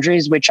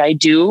boundaries, which I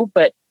do,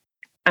 but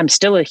I'm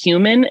still a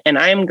human and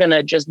I'm going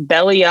to just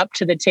belly up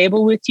to the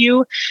table with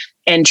you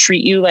and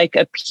treat you like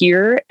a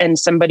peer and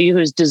somebody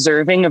who's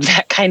deserving of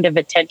that kind of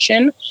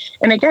attention.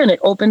 And again, it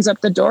opens up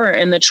the door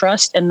and the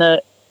trust and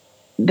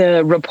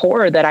the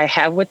rapport that I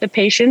have with the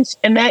patients.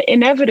 And that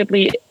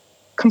inevitably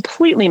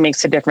completely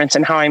makes a difference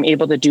in how I'm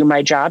able to do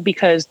my job,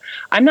 because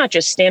I'm not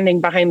just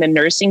standing behind the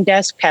nursing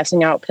desk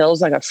passing out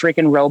pills like a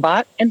freaking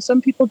robot. And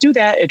some people do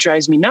that. It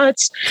drives me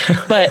nuts.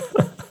 But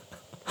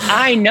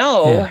I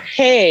know,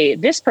 hey,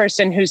 this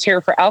person who's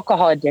here for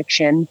alcohol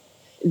addiction,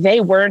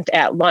 they weren't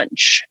at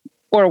lunch.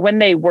 Or when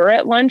they were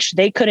at lunch,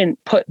 they couldn't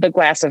put the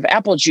glass of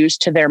apple juice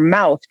to their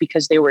mouth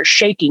because they were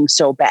shaking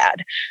so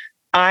bad.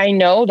 I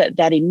know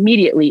that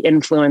immediately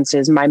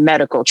influences my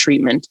medical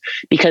treatment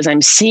because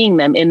I'm seeing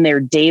them in their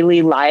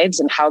daily lives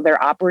and how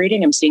they're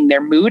operating. I'm seeing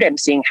their mood. I'm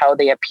seeing how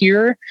they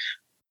appear.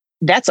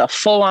 That's a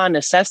full-on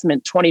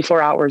assessment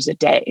 24 hours a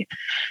day.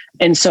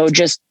 And so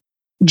just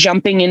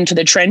jumping into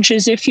the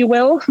trenches, if you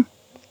will,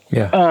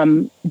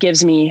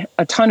 gives me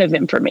a ton of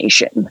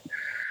information.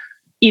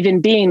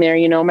 Even being there,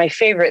 you know, my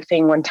favorite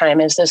thing one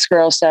time is this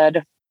girl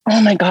said,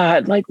 "Oh my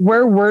God, like,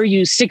 where were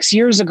you 6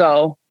 years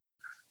ago?"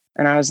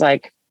 And I was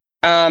like,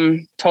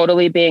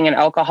 totally being an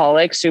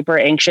alcoholic, super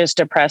anxious,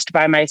 depressed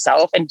by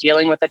myself and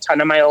dealing with a ton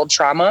of my old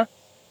trauma.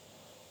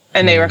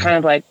 And they were kind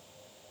of like,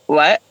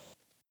 what?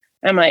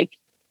 I'm like,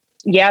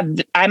 yeah,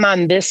 I'm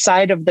on this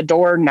side of the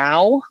door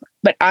now,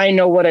 but I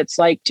know what it's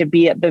like to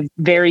be at the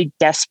very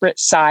desperate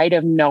side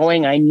of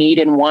knowing I need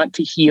and want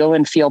to heal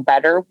and feel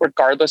better,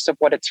 regardless of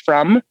what it's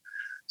from.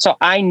 So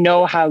I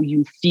know how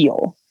you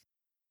feel.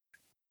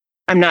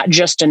 I'm not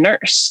just a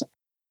nurse,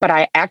 but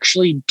I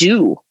actually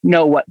do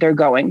know what they're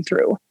going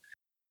through.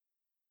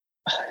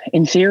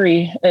 In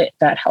theory,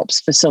 that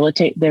helps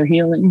facilitate their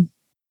healing.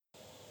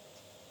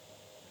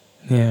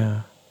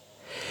 Yeah.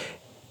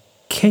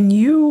 Can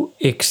you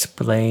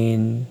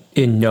explain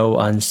in no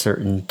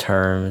uncertain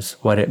terms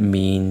what it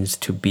means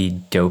to be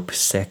dope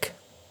sick?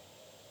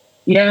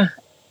 Yeah.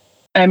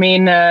 I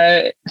mean,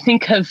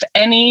 think of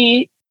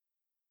any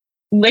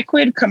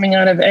liquid coming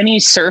out of any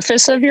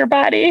surface of your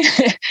body,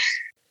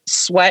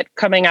 sweat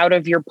coming out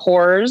of your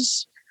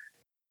pores,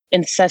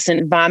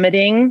 incessant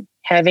vomiting,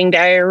 having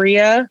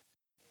diarrhea.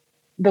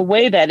 The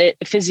way that it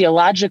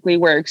physiologically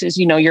works is,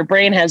 you know, your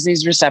brain has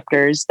these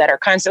receptors that are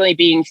constantly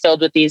being filled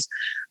with these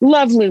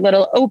lovely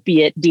little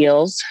opiate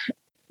deals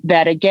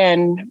that,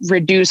 again,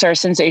 reduce our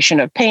sensation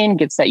of pain,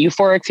 gets that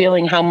euphoric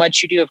feeling. How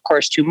much you do, of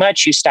course, too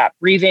much, you stop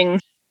breathing.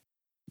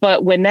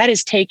 But when that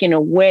is taken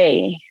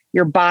away,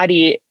 your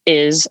body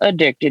is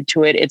addicted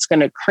to it. It's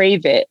going to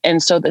crave it.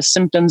 And so the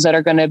symptoms that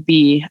are going to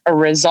be a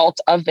result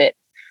of it,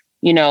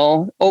 you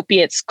know,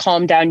 opiates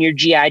calm down your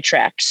GI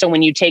tract. So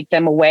when you take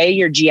them away,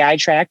 your GI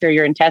tract or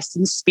your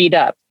intestines speed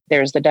up.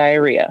 There's the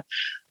diarrhea.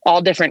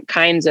 All different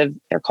kinds of,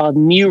 they're called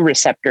mu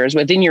receptors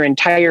within your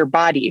entire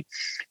body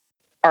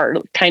are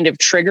kind of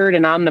triggered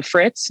and on the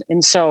fritz.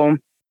 And so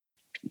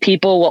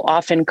people will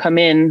often come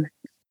in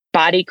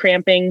body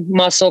cramping,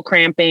 muscle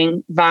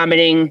cramping,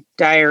 vomiting,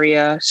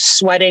 diarrhea,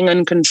 sweating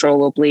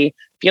uncontrollably,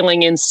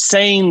 feeling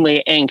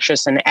insanely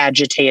anxious and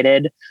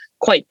agitated,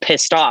 quite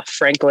pissed off,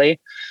 frankly,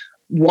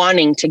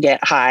 wanting to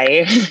get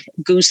high,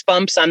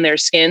 goosebumps on their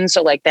skin.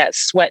 So like that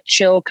sweat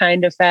chill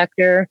kind of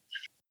factor.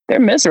 They're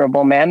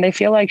miserable, man. They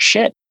feel like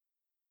shit.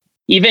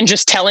 Even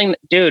just telling,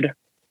 dude,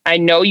 I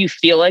know you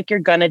feel like you're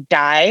going to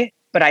die,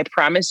 but I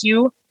promise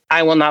you,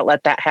 I will not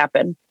let that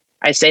happen.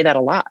 I say that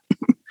a lot.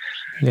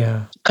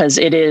 Yeah. Because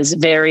it is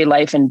very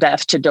life and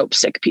death to dope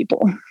sick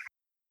people.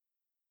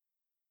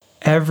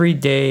 Every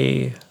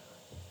day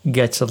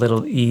gets a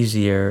little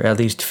easier, at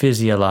least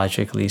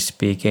physiologically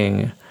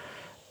speaking.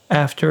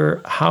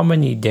 After how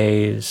many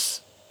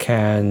days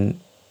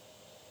can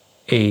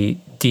a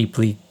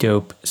deeply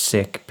dope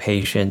sick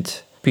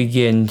patient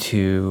begin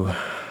to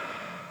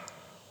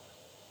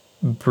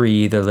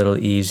breathe a little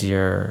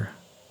easier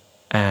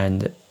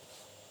and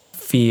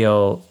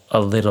feel a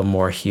little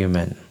more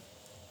human?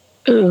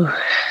 Ooh,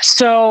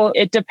 So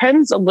it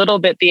depends a little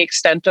bit the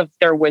extent of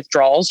their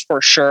withdrawals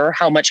for sure.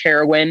 How much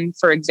heroin,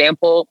 for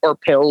example, or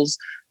pills.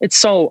 It's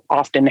so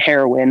often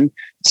heroin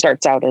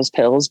starts out as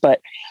pills,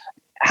 but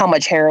how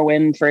much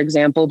heroin, for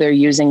example, they're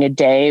using a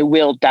day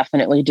will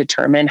definitely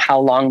determine how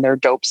long they're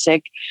dope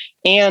sick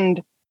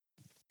and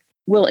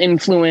will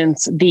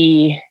influence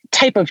the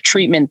type of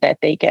treatment that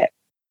they get.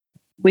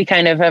 We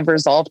kind of have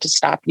resolved to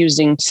stop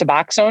using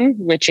Suboxone,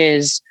 which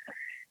is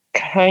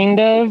kind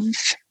of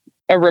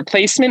a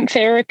replacement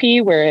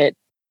therapy where it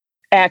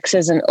acts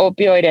as an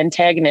opioid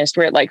antagonist,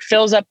 where it like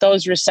fills up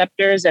those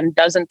receptors and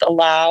doesn't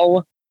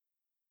allow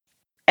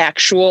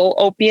actual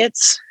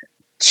opiates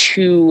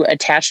to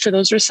attach to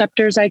those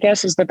receptors, I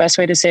guess is the best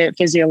way to say it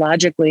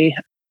physiologically.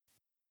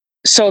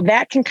 So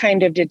that can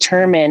kind of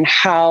determine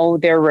how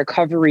their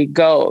recovery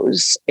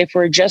goes. If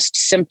we're just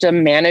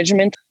symptom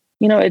management,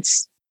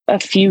 it's a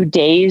few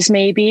days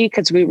maybe,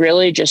 because we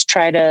really just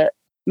try to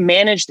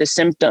manage the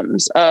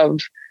symptoms of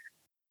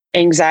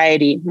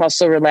anxiety,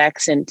 muscle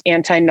relaxant,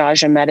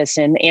 anti-nausea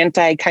medicine,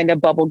 kind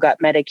of bubble gut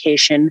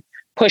medication,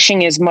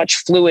 pushing as much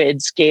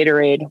fluids,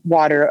 Gatorade,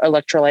 water,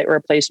 electrolyte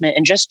replacement,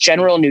 and just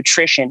general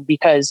nutrition.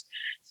 Because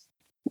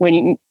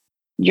when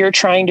you're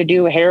trying to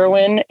do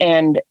heroin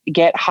and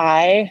get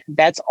high,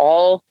 that's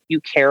all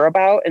you care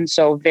about. And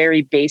so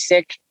very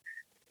basic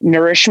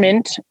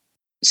nourishment,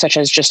 such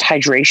as just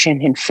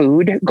hydration and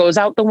food, goes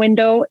out the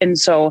window. And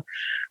so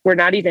we're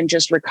not even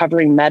just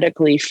recovering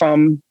medically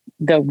from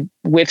the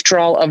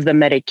withdrawal of the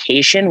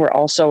medication. We're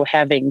also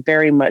having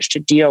very much to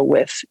deal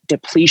with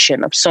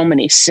depletion of so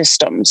many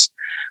systems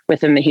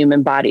within the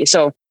human body.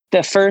 So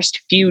the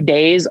first few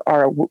days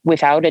are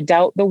without a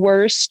doubt the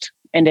worst.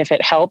 And if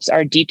it helps,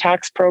 our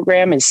detox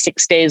program is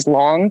 6 days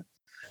long.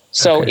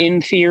 So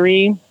in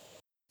theory,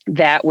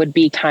 that would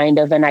be kind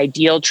of an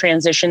ideal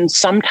transition.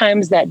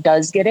 Sometimes that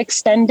does get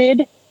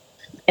extended,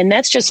 and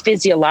that's just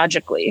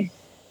physiologically,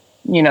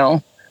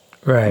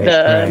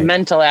 Right.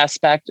 Mental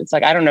aspect. It's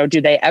like, I don't know, do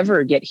they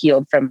ever get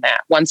healed from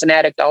that? Once an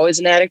addict, always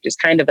an addict is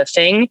kind of a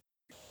thing.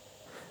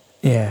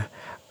 Yeah.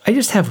 I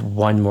just have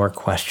one more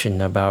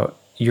question about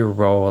your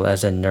role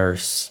as a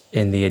nurse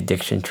in the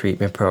addiction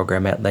treatment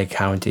program at Lake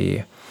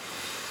County.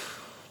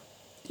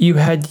 You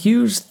had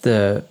used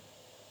the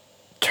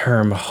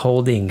term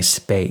holding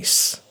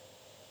space,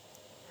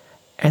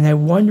 and I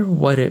wonder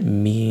what it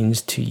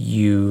means to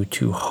you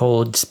to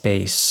hold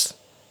space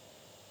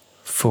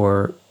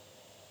for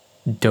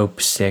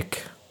dope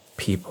sick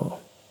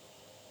people.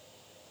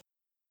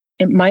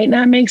 It might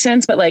not make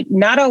sense, but like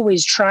not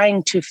always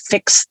trying to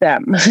fix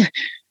them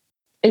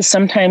is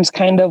sometimes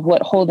kind of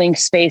what holding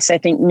space, I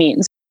think,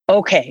 means.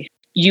 Okay,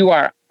 you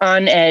are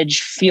on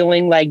edge,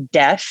 feeling like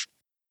death.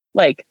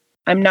 Like,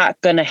 I'm not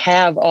going to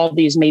have all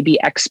these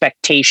maybe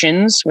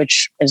expectations,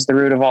 which is the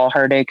root of all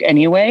heartache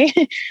anyway,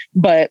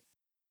 but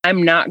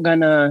I'm not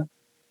going to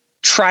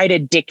try to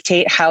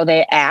dictate how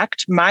they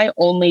act. My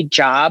only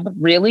job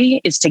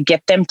really is to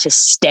get them to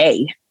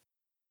stay,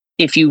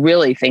 if you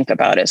really think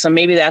about it. So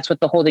maybe that's what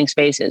the holding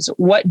space is.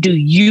 What do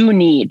you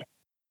need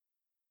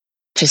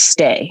to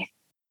stay?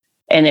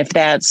 And if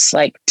that's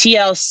like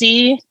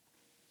TLC,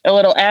 a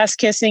little ass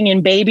kissing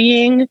and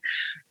babying,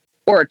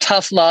 or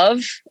tough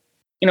love,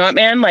 you know what,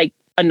 man? Like,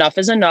 enough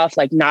is enough.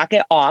 Like, knock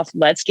it off.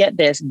 Let's get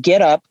this.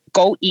 Get up.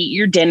 Go eat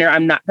your dinner.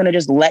 I'm not going to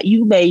just let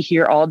you lay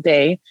here all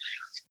day.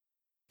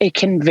 It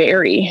can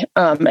vary.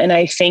 And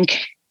I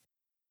think,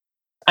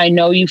 I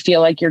know you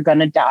feel like you're going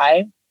to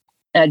die,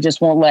 and I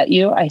just won't let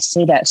you. I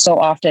say that so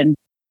often.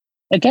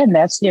 Again,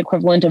 that's the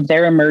equivalent of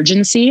their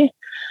emergency.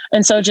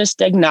 And so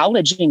just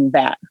acknowledging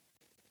that.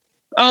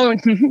 Oh,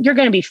 you're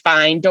going to be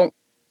fine.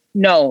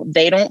 No,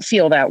 they don't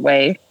feel that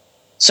way.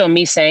 So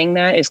me saying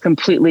that is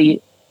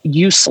completely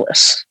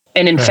useless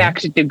and in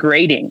fact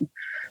degrading,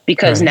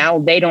 because now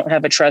they don't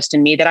have a trust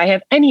in me that I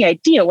have any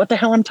idea what the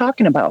hell I'm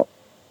talking about.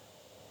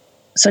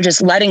 So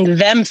just letting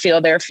them feel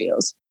their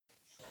feels.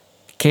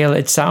 Kayla,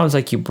 it sounds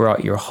like you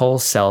brought your whole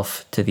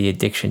self to the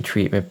addiction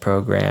treatment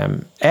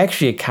program.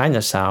 Actually, it kind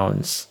of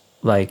sounds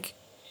like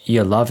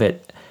you love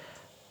it.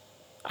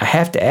 I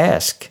have to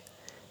ask,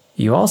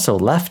 you also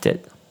left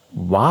it.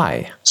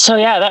 Why? So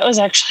yeah, that was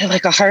actually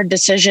like a hard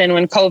decision.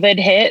 When COVID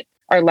hit,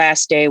 our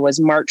last day was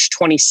March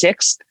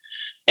 26th.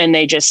 And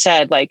they just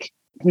said, like,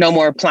 no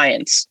more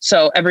appliance.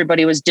 So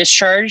everybody was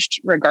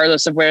discharged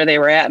regardless of where they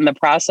were at in the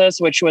process,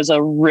 which was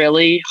a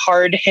really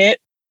hard hit.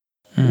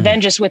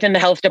 Then just within the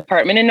health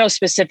department, in no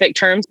specific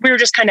terms, we were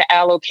just kind of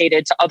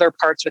allocated to other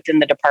parts within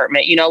the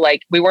department.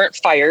 Like, we weren't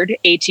fired.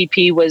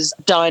 ATP was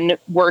done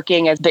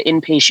working as the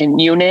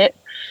inpatient unit.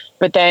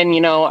 But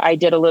then, I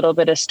did a little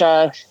bit of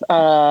stuff,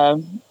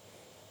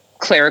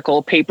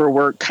 clerical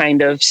paperwork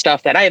kind of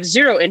stuff that I have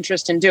zero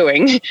interest in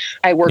doing.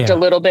 I worked a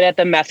little bit at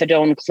the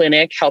methadone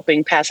clinic,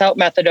 helping pass out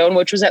methadone,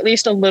 which was at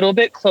least a little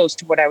bit close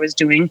to what I was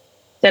doing.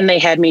 Then they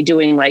had me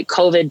doing like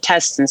COVID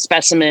tests and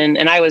specimen.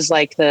 And I was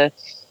like the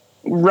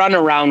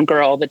runaround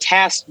girl, the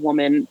task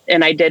woman.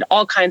 And I did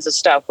all kinds of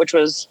stuff, which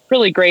was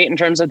really great in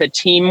terms of the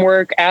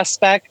teamwork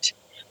aspect.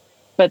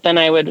 But then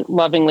I would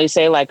lovingly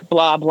say like,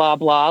 blah, blah,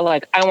 blah.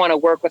 Like, I want to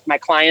work with my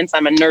clients.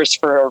 I'm a nurse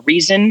for a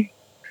reason.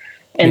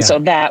 And so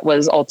that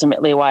was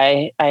ultimately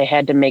why I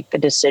had to make the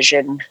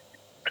decision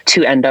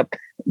to end up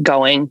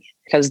going,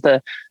 because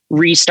the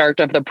restart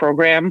of the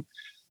program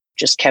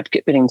just kept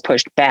getting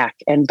pushed back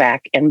and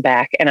back and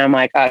back. And I'm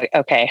like,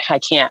 okay, I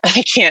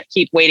can't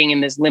keep waiting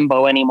in this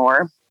limbo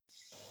anymore.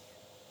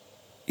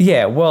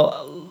 Yeah.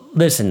 Well,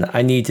 listen,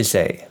 I need to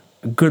say,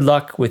 good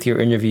luck with your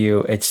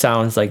interview. It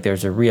sounds like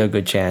there's a real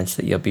good chance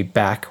that you'll be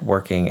back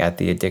working at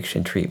the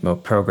addiction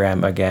treatment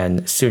program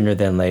again sooner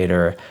than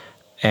later,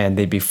 and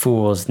they'd be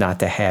fools not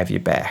to have you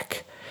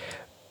back.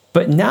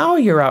 But now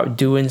you're out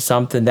doing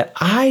something that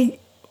I,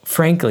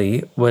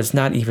 frankly, was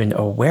not even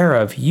aware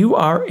of. You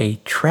are a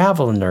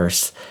travel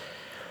nurse.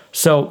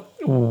 So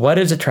what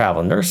is a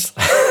travel nurse?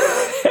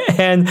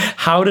 And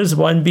how does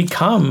one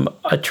become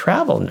a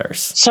travel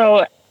nurse?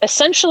 So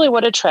essentially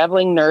what a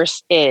traveling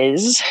nurse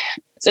is,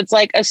 it's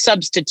like a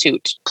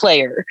substitute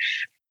player.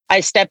 I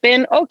step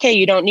in, okay,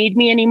 you don't need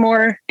me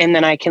anymore, and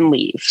then I can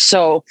leave.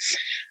 So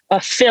a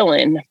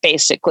fill-in,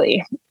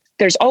 basically.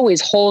 There's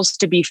always holes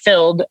to be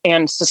filled,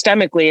 and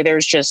systemically,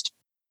 there's just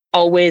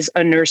always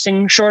a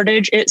nursing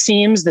shortage, it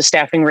seems. The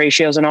staffing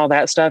ratios and all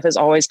that stuff is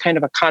always kind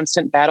of a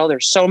constant battle.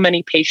 There's so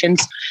many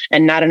patients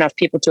and not enough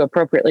people to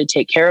appropriately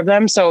take care of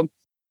them. So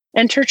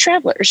enter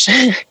travelers.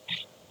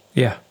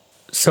 Yeah.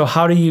 So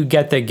how do you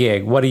get the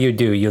gig? What do?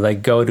 You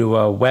like go to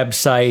a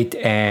website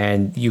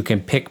and you can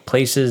pick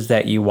places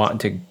that you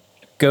want to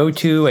go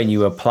to and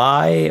you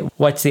apply?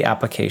 What's the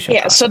application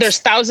process? So there's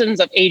thousands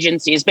of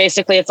agencies.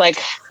 Basically, it's like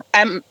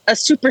I'm a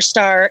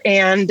superstar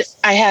and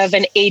I have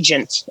an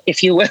agent,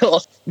 if you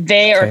will.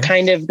 They are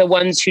kind of the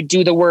ones who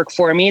do the work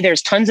for me.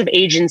 There's tons of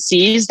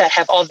agencies that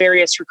have all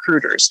various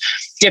recruiters.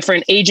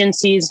 Different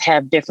agencies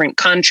have different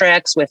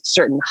contracts with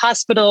certain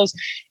hospitals,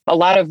 a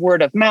lot of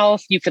word of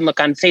mouth. You can look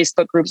on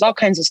Facebook groups, all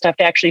kinds of stuff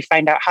to actually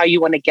find out how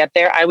you want to get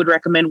there. I would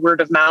recommend word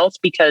of mouth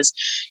because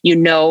you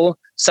know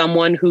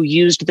someone who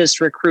used this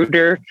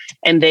recruiter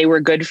and they were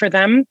good for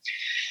them.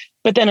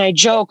 But then I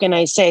joke and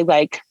I say,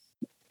 like,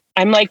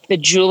 I'm like the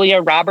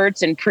Julia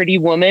Roberts in Pretty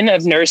Woman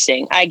of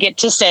nursing. I get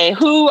to say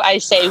who, I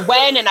say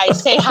when, and I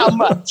say how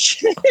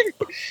much.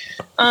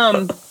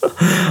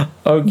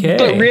 Okay.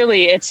 But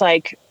really, it's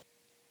like,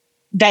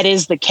 that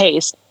is the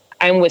case.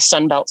 I'm with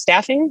Sunbelt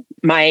Staffing.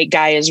 My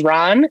guy is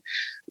Ron.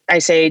 I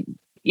say,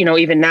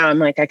 even now, I'm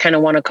like, I kind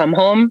of want to come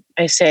home.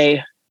 I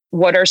say,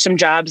 what are some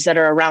jobs that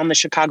are around the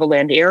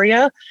Chicagoland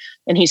area?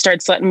 And he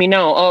starts letting me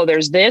know, oh,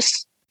 there's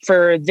this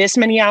for this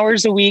many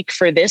hours a week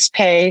for this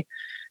pay.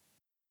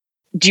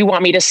 Do you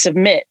want me to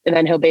submit? And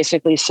then he'll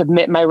basically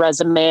submit my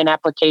resume and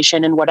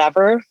application and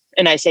whatever.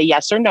 And I say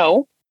yes or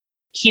no.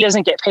 He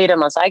doesn't get paid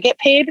unless I get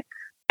paid.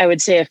 I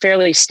would say a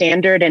fairly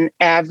standard and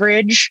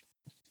average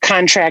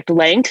contract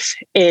length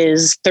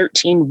is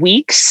 13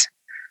 weeks,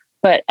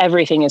 but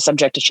everything is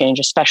subject to change,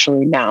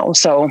 especially now.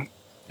 So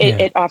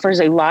it offers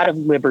a lot of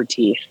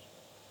liberty.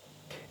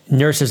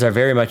 Nurses are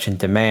very much in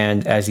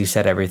demand. As you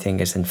said, everything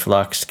is in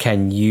flux.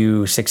 Can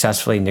you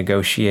successfully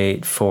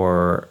negotiate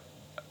for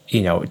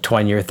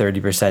 20 or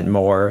 30%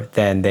 more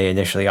than they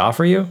initially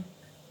offer you?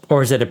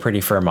 Or is it a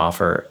pretty firm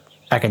offer,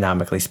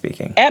 economically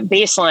speaking? At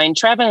baseline,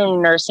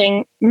 traveling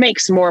nursing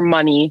makes more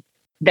money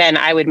than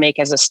I would make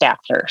as a staff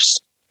nurse.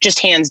 Just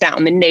hands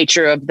down, the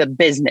nature of the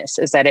business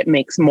is that it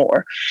makes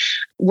more.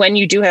 When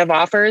you do have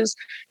offers,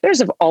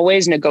 there's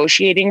always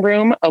negotiating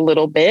room a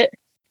little bit.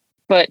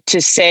 But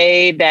to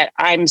say that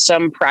I'm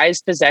some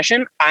prized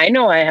possession, I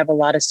know I have a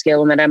lot of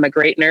skill and that I'm a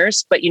great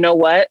nurse, but you know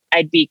what?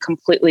 I'd be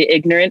completely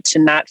ignorant to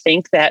not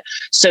think that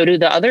so do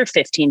the other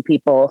 15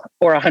 people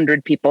or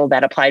 100 people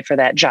that applied for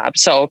that job.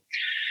 So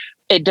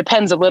it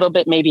depends a little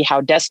bit, maybe how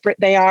desperate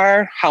they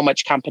are, how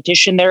much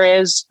competition there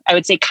is. I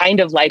would say kind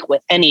of like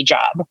with any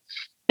job,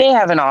 they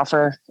have an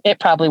offer.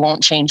 It probably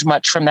won't change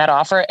much from that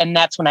offer. And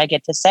that's when I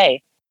get to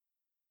say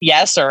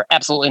yes or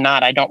absolutely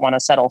not. I don't want to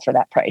settle for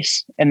that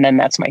price. And then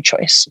that's my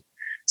choice.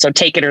 So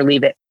take it or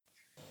leave it.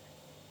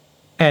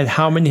 And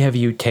how many have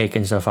you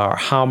taken so far?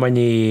 How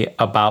many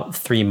about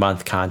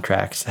 3-month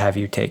contracts have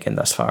you taken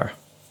thus far?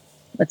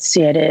 Let's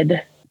see, I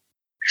did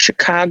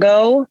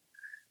Chicago,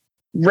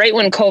 right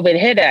when COVID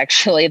hit,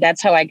 actually.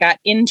 That's how I got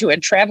into a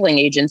traveling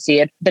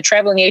agency. The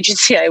traveling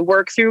agency I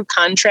work through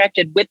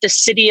contracted with the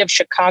city of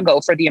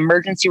Chicago for the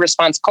emergency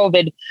response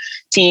COVID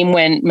team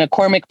when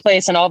McCormick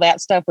Place and all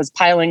that stuff was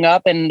piling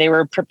up and they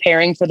were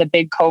preparing for the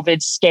big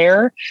COVID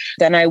scare.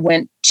 Then I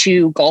went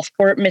to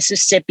Gulfport,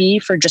 Mississippi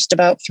for just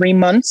about 3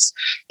 months.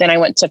 Then I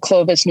went to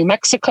Clovis, New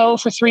Mexico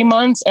for 3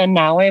 months. And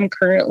now I am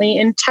currently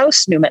in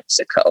Taos, New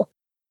Mexico.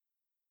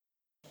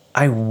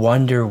 I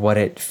wonder what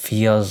it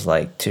feels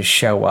like to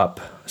show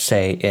up,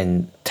 say,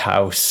 in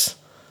Taos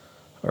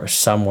or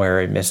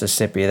somewhere in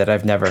Mississippi that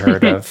I've never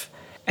heard of,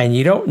 and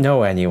you don't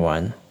know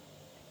anyone,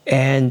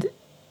 and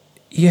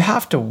you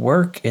have to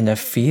work in a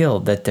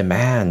field that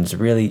demands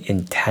really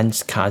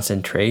intense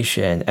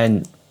concentration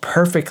and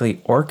perfectly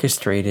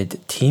orchestrated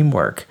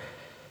teamwork.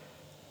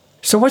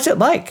 So what's it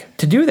like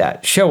to do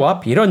that? Show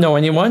up, you don't know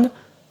anyone,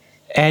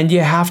 and you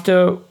have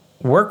to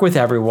work with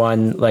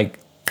everyone like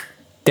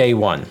day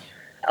one?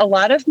 A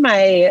lot of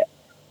my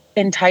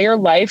entire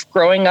life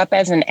growing up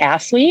as an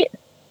athlete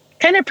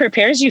kind of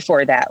prepares you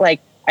for that.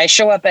 Like I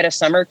show up at a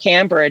summer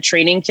camp or a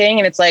training thing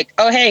and it's like,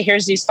 oh, hey,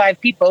 here's these 5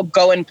 people,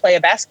 go and play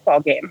a basketball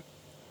game.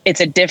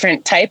 It's a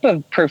different type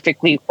of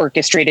perfectly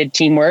orchestrated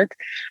teamwork.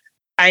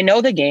 I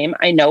know the game.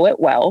 I know it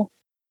well.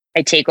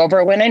 I take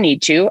over when I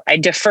need to. I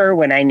defer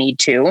when I need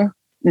to.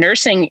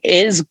 Nursing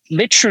is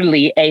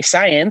literally a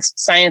science.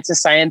 Science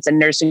is science and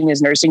nursing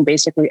is nursing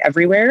basically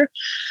everywhere.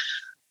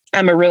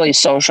 I'm a really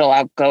social,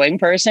 outgoing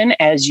person,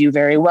 as you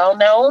very well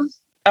know.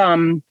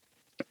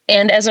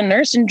 And as a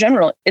nurse in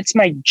general, it's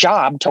my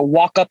job to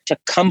walk up to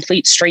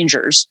complete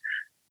strangers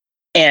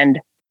and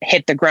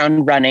hit the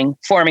ground running,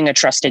 forming a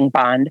trusting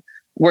bond,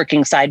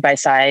 working side by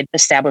side,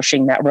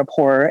 establishing that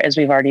rapport, as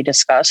we've already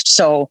discussed.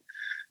 So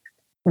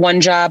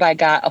one job, I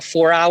got a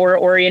 4-hour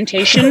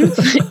orientation.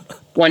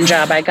 One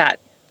job I got.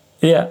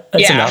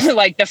 That's enough.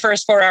 Like the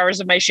first 4 hours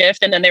of my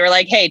shift. And then they were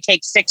like, hey,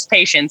 take 6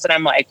 patients. And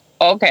I'm like,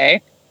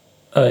 okay.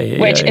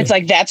 It's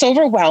like, that's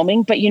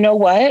overwhelming. But you know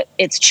what?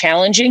 It's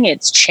challenging.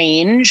 It's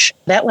change.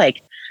 That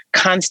like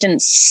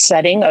constant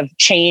setting of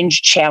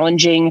change,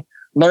 challenging,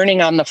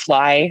 learning on the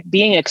fly,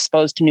 being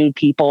exposed to new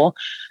people,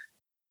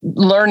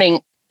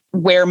 learning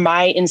where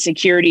my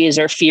insecurities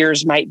or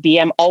fears might be.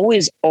 I'm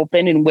always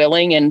open and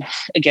willing. And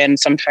again,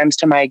 sometimes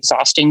to my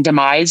exhausting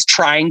demise,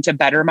 trying to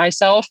better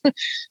myself.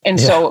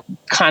 So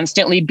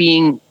constantly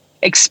being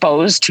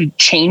exposed to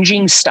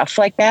changing stuff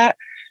like that.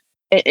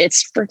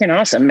 It's freaking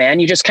awesome, man.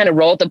 You just kind of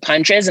roll with the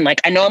punches and like,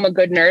 I know I'm a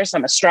good nurse.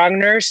 I'm a strong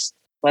nurse.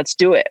 Let's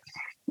do it.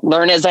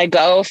 Learn as I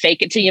go,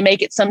 fake it till you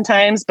make it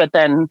sometimes, but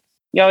then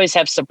you always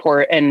have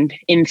support. And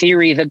in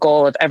theory, the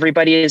goal of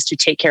everybody is to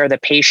take care of the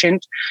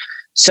patient.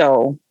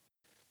 So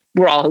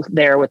we're all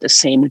there with the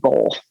same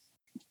goal.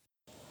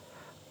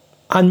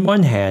 On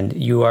one hand,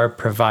 you are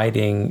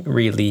providing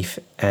relief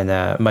and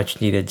a much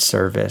needed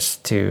service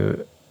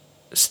to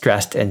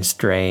stressed and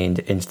strained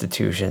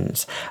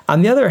institutions.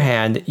 On the other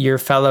hand, your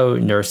fellow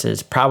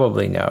nurses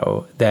probably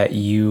know that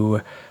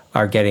you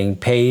are getting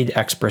paid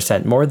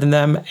X% more than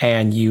them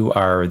and you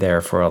are there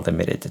for a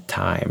limited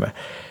time.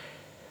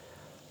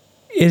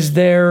 Is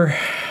there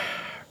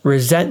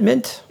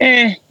resentment?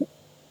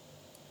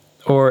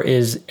 Or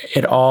is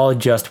it all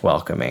just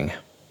welcoming?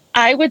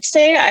 I would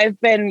say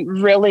I've been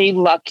really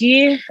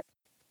lucky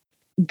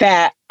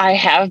that I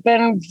have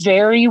been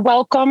very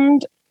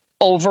welcomed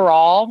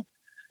overall.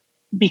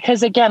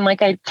 Because again,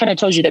 like I kind of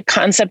told you, the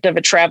concept of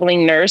a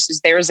traveling nurse is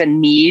there's a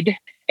need.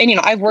 And,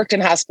 I've worked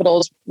in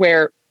hospitals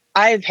where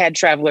I've had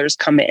travelers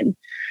come in.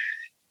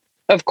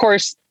 Of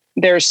course,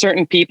 there are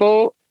certain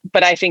people,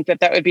 but I think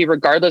that would be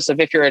regardless of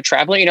if you're a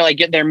traveler,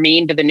 like they're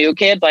mean to the new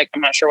kid. Like,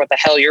 I'm not sure what the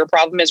hell your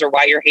problem is or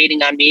why you're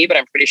hating on me, but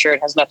I'm pretty sure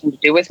it has nothing to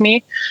do with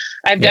me.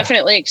 I've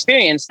definitely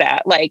experienced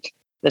that. Like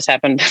this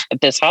happened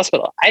at this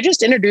hospital. I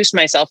just introduced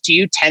myself to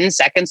you 10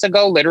 seconds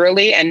ago,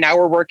 literally, and now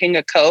we're working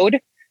a code.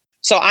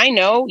 So I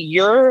know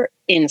your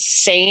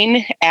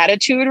insane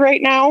attitude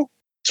right now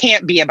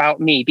can't be about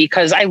me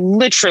because I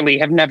literally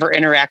have never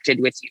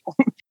interacted with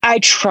you. I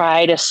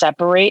try to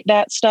separate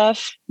that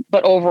stuff,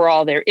 but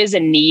overall there is a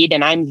need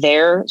and I'm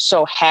there.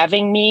 So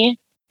having me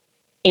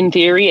in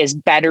theory is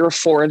better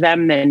for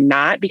them than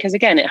not, because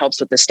again, it helps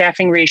with the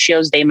staffing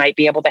ratios. They might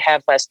be able to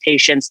have less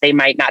patients. They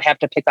might not have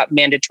to pick up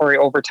mandatory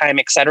overtime,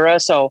 et cetera.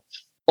 So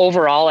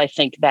overall, I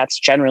think that's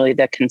generally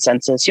the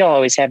consensus. You'll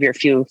always have your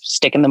few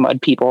stick in the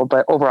mud people,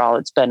 but overall,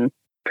 it's been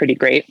pretty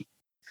great.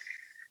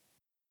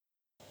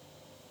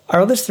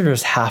 Our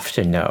listeners have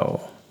to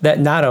know that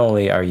not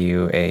only are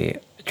you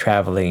a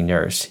traveling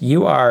nurse,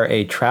 you are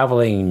a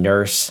traveling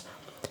nurse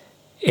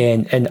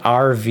in an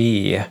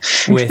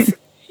RV with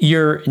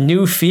your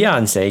new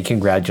fiance.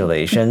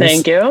 Congratulations.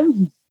 Thank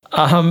you.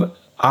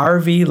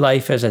 RV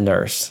life as a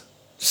nurse.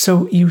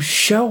 So you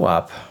show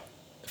up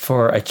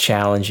for a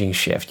challenging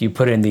shift. You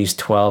put in these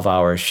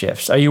 12-hour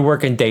shifts. Are you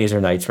working days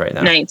or nights right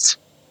now? Nights.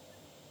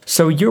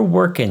 So you're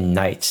working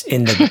nights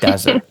in the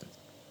desert.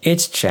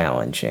 It's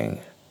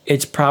challenging.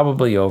 It's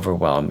probably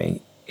overwhelming.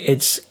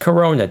 It's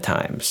Corona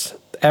times.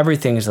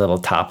 Everything's a little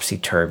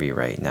topsy-turvy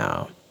right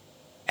now.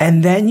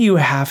 And then you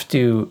have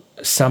to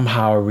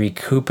somehow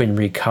recoup and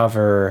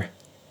recover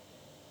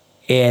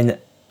in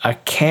a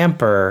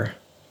camper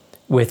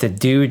with a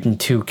dude and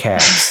 2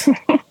 cats.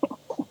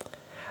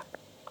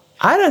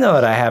 I don't know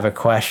that I have a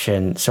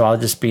question, so I'll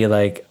just be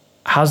like,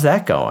 how's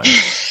that going?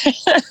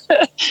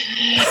 I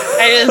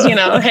just,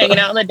 hanging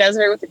out in the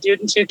desert with a dude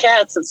and 2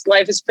 cats.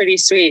 Life is pretty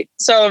sweet.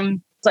 So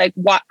it's like,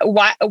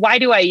 why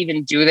do I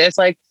even do this?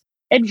 Like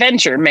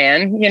adventure,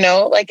 man.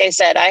 Like I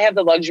said, I have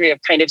the luxury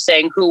of kind of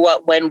saying who,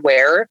 what, when,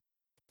 where.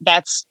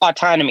 That's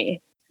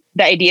autonomy.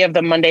 The idea of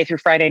the Monday through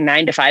Friday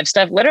 9 to 5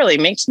 stuff literally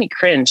makes me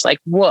cringe. Like,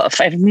 woof,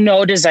 I have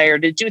no desire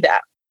to do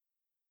that.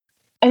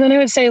 And then I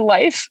would say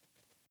life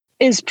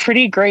is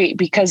pretty great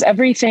because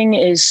everything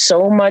is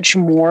so much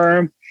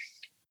more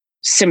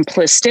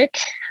simplistic.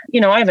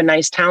 I have a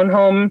nice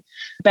townhome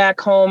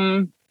back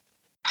home,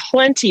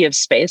 plenty of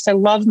space. I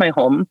love my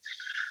home.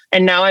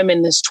 And now I'm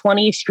in this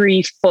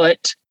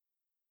 23-foot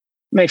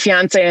my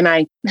fiance and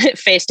I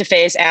face to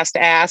face, ass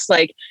to ass,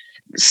 like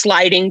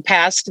sliding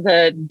past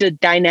the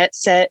dinette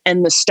set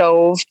and the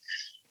stove.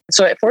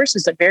 So it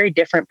forces a very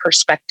different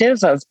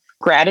perspective of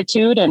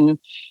gratitude, and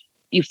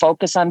you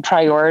focus on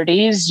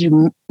priorities.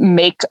 You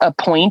make a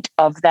point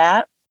of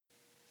that.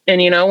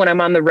 And, when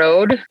I'm on the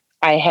road,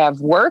 I have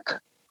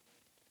work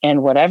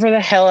and whatever the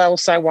hell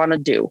else I want to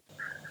do.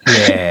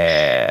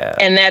 Yeah.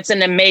 And that's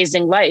an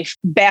amazing life.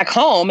 Back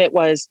home, it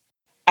was,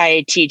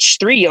 I teach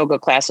 3 yoga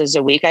classes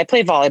a week. I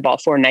play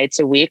volleyball 4 nights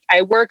a week.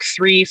 I work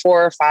 3,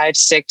 4, 5,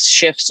 6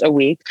 shifts a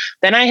week.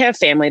 Then I have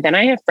family. Then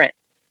I have friends.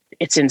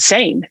 It's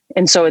insane.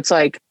 And so it's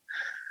like,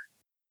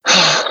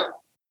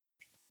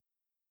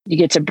 you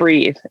get to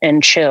breathe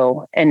and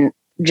chill and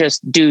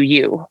just do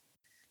you.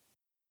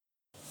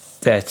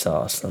 That's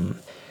awesome.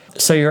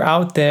 So you're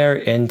out there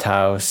in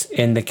Taos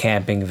in the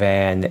camping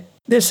van.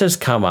 This has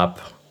come up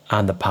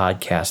on the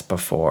podcast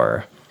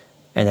before,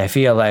 and I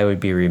feel I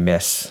would be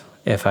remiss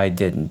if I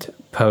didn't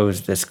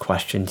pose this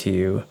question to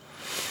you.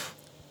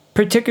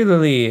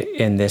 Particularly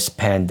in this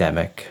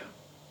pandemic,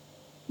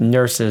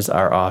 nurses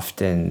are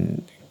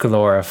often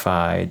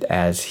glorified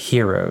as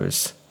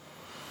heroes.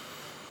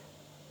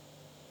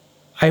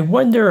 I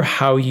wonder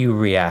how you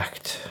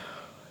react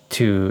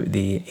to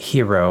the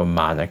hero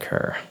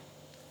moniker.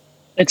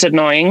 It's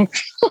annoying.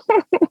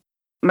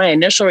 My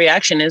initial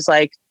reaction is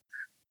like,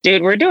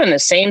 dude, we're doing the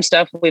same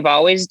stuff we've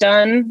always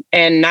done.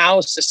 And now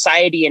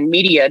society and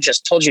media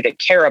just told you to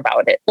care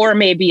about it. Or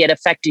maybe it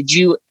affected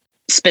you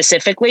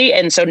specifically.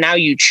 And so now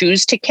you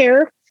choose to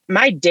care.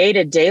 My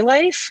day-to-day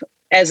life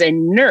as a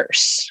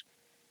nurse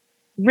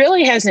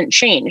really hasn't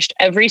changed.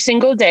 Every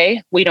single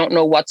day, we don't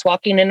know what's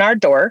walking in our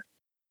door.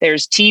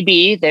 There's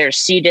TB, there's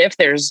C. diff,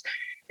 there's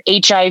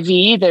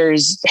HIV,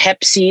 there's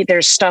Hep C,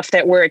 there's stuff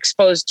that we're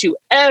exposed to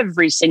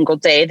every single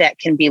day that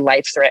can be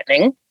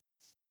life-threatening.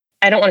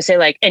 I don't want to say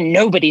like, and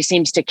nobody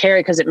seems to care,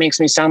 because it makes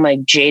me sound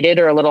like jaded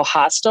or a little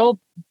hostile,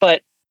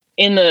 but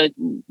in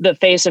the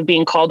face of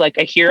being called like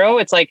a hero,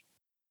 it's like,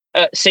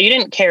 so you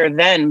didn't care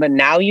then, but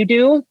now you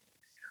do?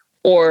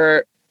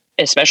 Or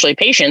especially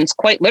patients,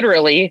 quite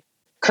literally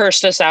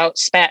cursed us out,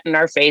 spat in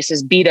our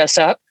faces, beat us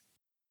up.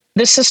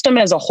 The system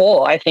as a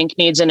whole, I think,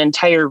 needs an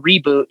entire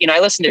reboot.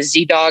 I listen to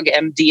Z-Dog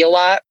MD a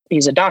lot.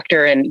 He's a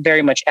doctor and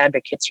very much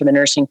advocates for the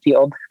nursing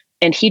field.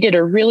 And he did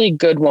a really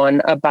good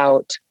one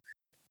about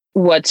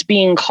what's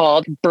being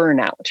called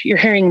burnout. You're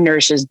hearing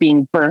nurses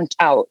being burnt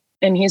out.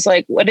 And he's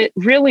like, what it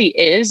really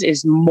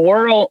is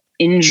moral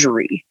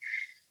injury.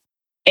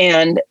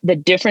 And the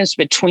difference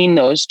between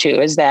those two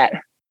is that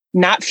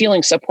not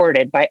feeling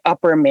supported by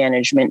upper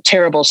management,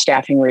 terrible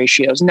staffing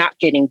ratios, not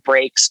getting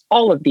breaks,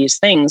 all of these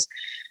things.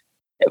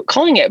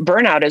 Calling it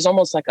burnout is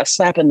almost like a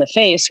slap in the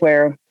face,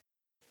 where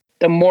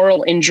the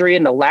moral injury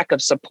and the lack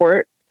of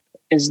support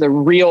is the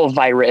real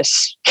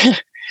virus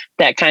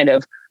that kind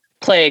of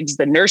plagues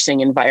the nursing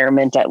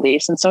environment, at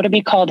least. And so to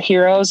be called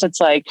heroes, it's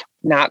like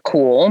not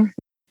cool.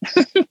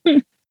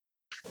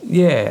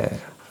 Yeah.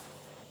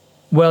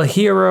 Well,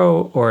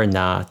 hero or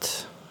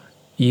not,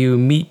 you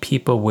meet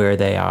people where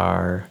they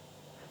are.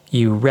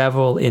 You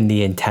revel in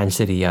the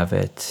intensity of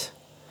it.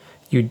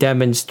 You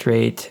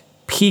demonstrate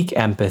peak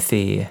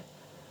empathy.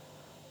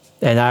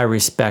 And I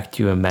respect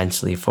you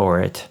immensely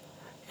for it.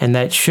 And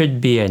that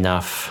should be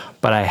enough,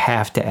 but I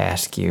have to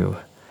ask you,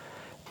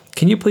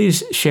 can you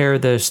please share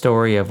the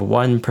story of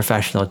one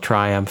professional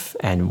triumph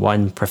and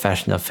one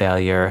professional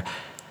failure?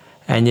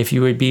 And if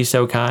you would be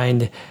so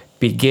kind,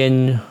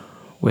 begin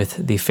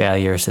with the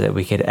failure so that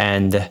we could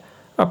end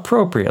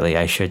appropriately,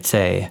 I should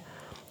say,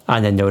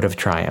 on a note of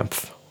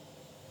triumph.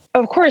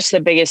 Of course,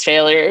 the biggest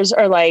failures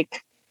are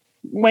like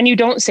when you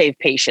don't save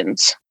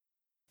patients.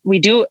 We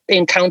do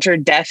encounter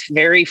death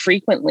very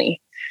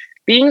frequently.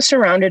 Being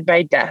surrounded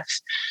by death,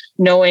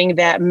 knowing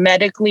that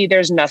medically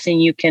there's nothing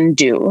you can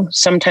do.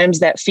 Sometimes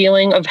that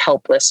feeling of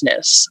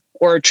helplessness,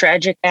 or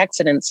tragic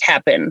accidents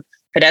happen.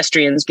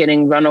 Pedestrians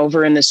getting run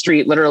over in the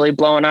street, literally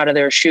blown out of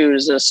their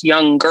shoes. This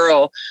young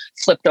girl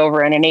flipped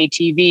over in an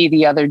ATV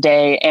the other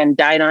day and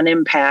died on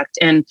impact.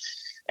 And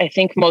I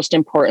think most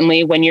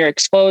importantly, when you're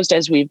exposed,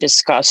 as we've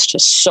discussed, to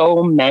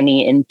so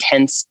many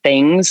intense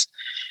things,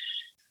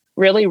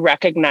 really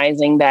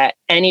recognizing that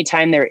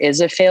anytime there is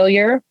a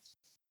failure,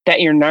 that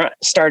you're not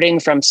starting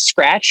from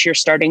scratch, you're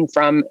starting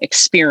from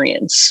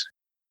experience.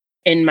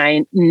 In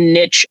my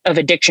niche of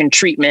addiction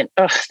treatment,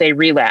 they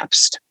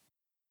relapsed.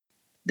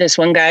 This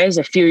one guy is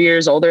a few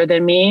years older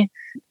than me.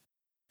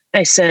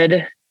 I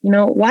said,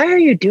 why are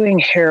you doing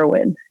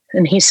heroin?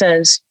 And he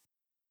says,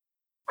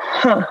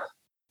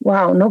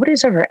 wow,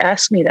 nobody's ever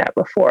asked me that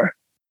before.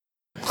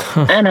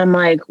 And I'm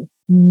like,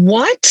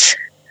 what?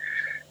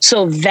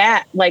 So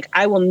that,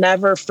 I will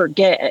never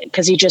forget it,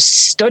 because he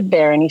just stood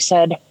there and he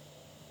said,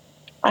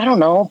 I don't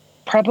know,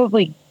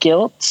 probably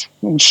guilt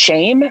and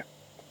shame.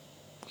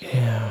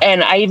 Yeah.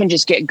 And I even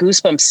just get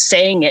goosebumps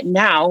saying it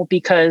now,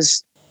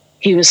 because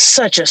he was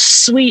such a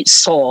sweet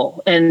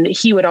soul. And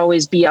he would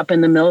always be up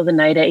in the middle of the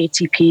night at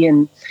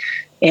ATP,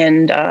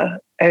 and I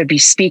would be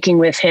speaking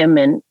with him,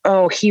 and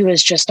he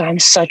was just on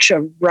such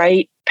a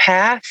right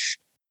path.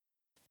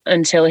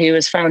 until he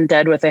was found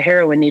dead with a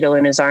heroin needle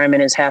in his arm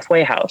in his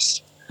halfway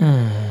house.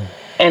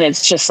 And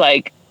it's just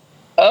like,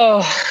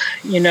 oh,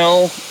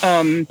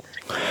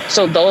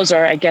 so those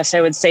are, I guess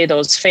I would say,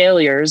 those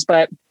failures,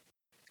 but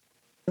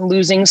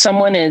losing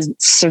someone is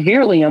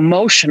severely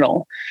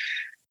emotional.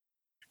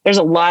 There's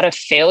a lot of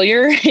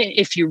failure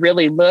if you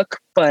really look,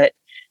 but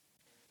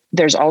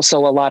there's also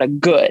a lot of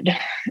good,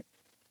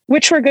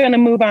 which we're going to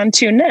move on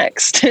to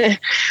next.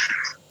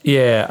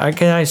 Yeah,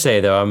 can I say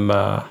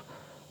though,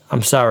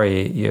 I'm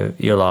sorry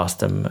you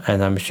lost him,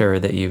 and I'm sure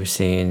that you've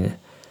seen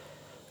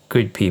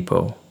good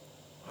people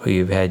who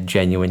you've had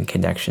genuine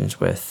connections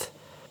with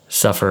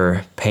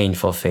suffer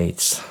painful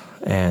fates,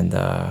 and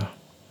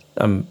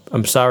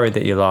I'm sorry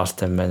that you lost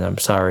him, and I'm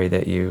sorry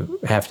that you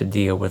have to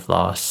deal with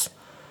loss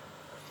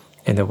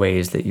in the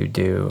ways that you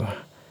do.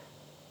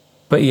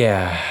 But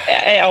yeah,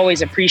 I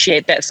always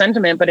appreciate that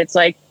sentiment, but it's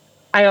like,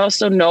 I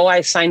also know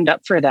I signed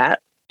up for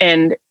that.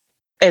 And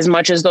as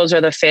much as those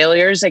are the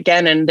failures,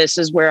 again, and this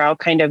is where I'll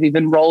kind of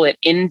even roll it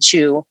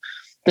into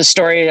the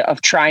story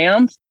of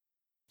triumph.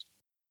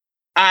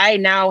 I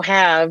now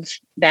have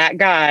that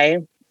guy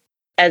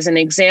as an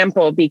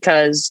example,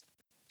 because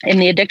in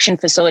the addiction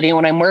facility,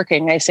 when I'm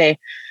working, I say,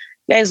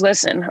 guys,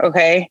 listen,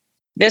 okay,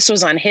 this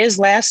was on his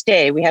last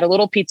day. We had a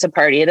little pizza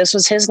party. This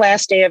was his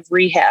last day of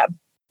rehab.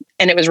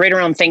 And it was right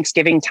around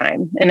Thanksgiving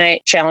time. And I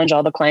challenge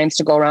all the clients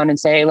to go around and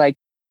say, like,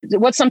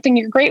 what's something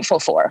you're grateful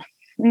for?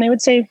 And they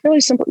would say,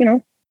 really simple,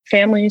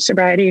 family,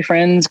 sobriety,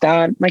 friends,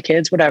 God, my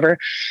kids, whatever.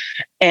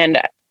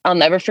 And I'll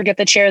never forget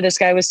the chair this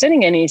guy was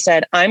sitting in. He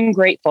said, I'm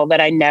grateful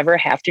that I never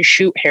have to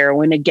shoot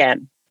heroin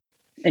again.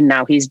 And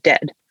now he's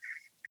dead.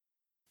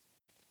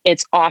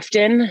 It's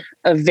often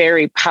a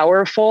very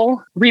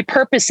powerful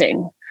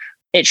repurposing.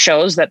 It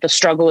shows that the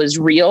struggle is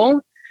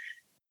real,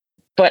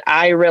 but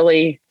I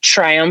really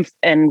triumph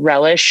and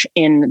relish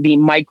in the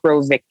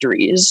micro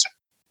victories.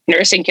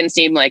 Nursing can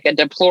seem like a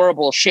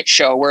deplorable shit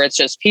show where it's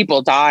just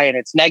people die and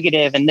it's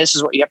negative and this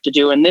is what you have to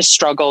do and this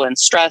struggle and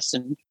stress.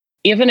 And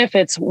even if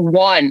it's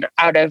one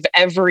out of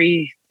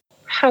every,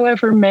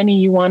 however many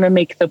you want to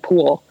make the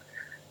pool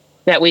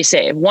that we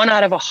save, 1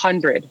 out of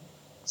 100,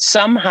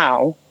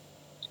 somehow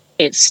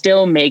it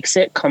still makes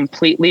it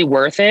completely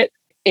worth it.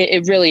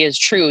 It really is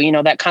true.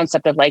 That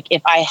concept of like,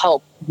 if I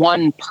help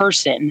one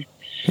person,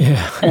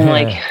 and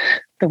like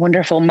the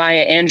wonderful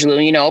Maya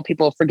Angelou,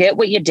 people forget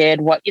what you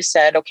did, what you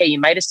said. Okay, you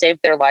might have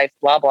saved their life,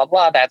 blah, blah,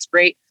 blah. That's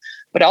great.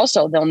 But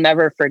also they'll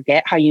never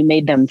forget how you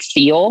made them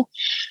feel.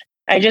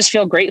 I just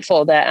feel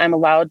grateful that I'm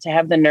allowed to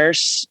have the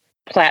nurse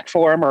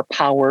platform or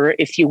power,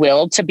 if you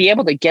will, to be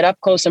able to get up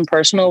close and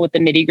personal with the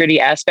nitty gritty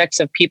aspects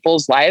of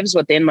people's lives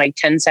within like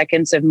 10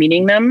 seconds of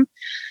meeting them.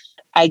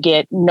 I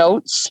get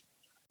notes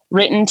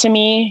written to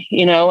me,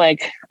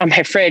 like on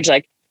my fridge,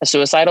 like a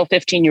suicidal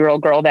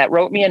 15-year-old girl that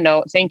wrote me a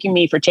note thanking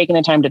me for taking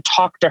the time to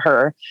talk to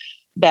her,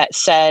 that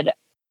said,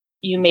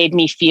 you made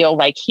me feel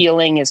like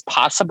healing is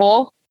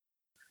possible.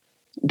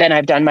 Then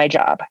I've done my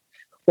job.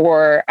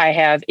 Or I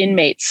have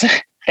inmates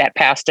that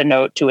passed a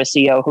note to a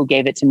CO who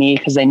gave it to me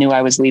because they knew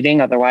I was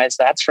leaving. Otherwise,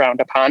 that's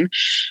frowned upon.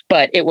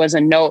 But it was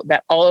a note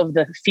that all of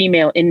the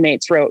female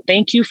inmates wrote,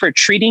 thank you for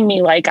treating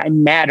me like I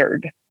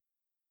mattered.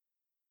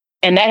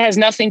 And that has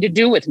nothing to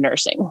do with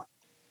nursing.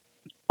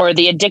 Or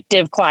the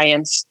addictive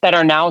clients that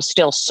are now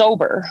still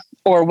sober,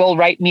 or will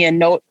write me a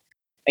note,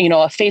 a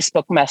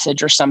Facebook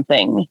message or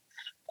something,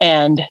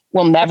 and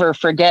will never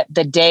forget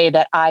the day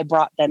that I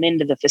brought them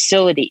into the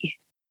facility.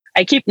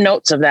 I keep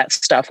notes of that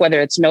stuff, whether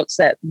it's notes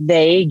that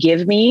they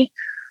give me,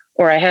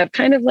 or I have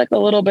kind of like a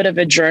little bit of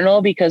a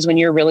journal, because when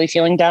you're really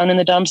feeling down in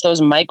the dumps,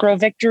 those micro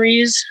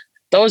victories,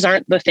 those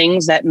aren't the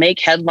things that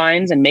make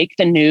headlines and make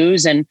the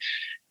news and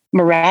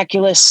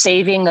miraculous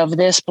saving of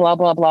this, blah,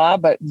 blah, blah.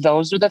 But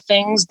those are the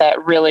things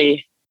that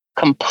really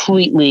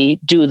completely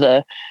do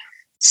the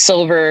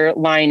silver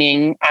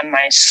lining on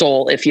my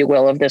soul, if you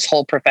will, of this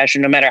whole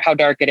profession. No matter how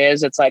dark it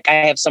is, it's like I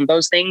have some of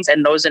those things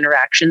and those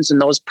interactions and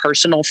those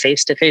personal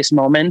face-to-face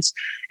moments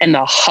and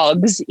the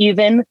hugs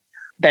even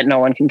that no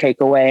one can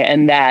take away.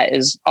 And that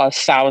is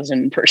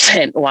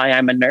 1,000% why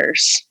I'm a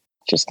nurse.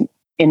 Just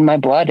in my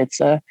blood.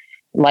 It's a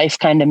life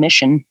kind of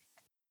mission.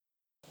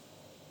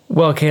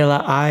 Well,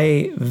 Kayla,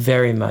 I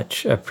very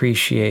much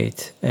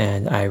appreciate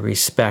and I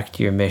respect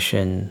your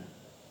mission.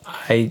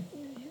 I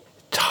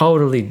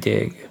totally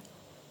dig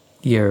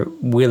your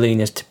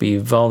willingness to be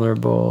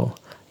vulnerable,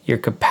 your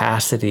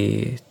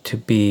capacity to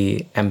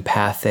be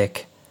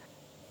empathic.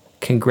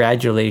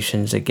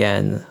 Congratulations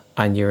again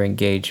on your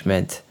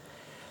engagement.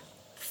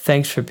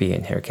 Thanks for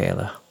being here,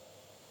 Kayla.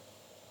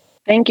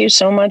 Thank you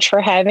so much for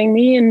having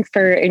me and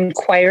for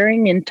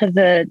inquiring into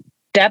the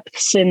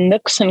depths and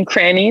nooks and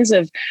crannies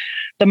of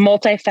the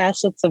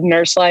multifacets of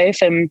nurse life,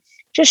 and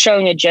just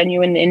showing a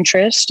genuine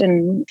interest.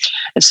 And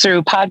it's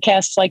through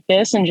podcasts like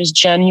this and just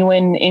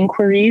genuine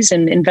inquiries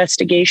and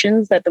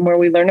investigations that the more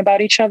we learn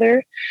about each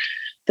other,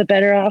 the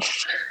better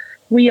off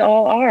we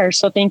all are.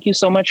 So thank you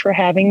so much for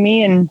having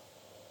me and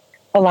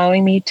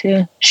allowing me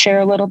to share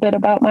a little bit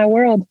about my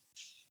world.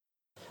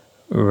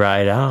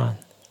 Right on.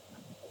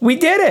 We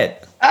did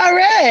it. All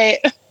right.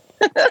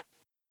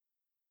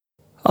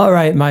 All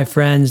right, my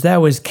friends, that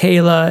was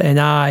Kayla and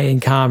I in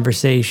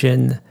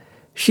conversation.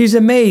 She's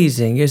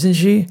amazing, isn't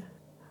she?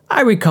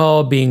 I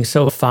recall being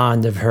so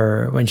fond of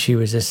her when she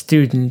was a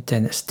student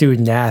and a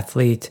student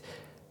athlete.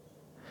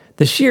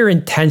 The sheer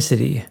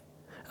intensity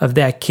of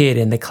that kid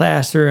in the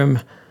classroom,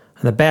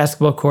 on the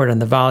basketball court, on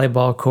the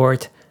volleyball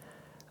court,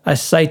 a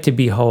sight to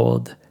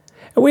behold.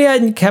 And we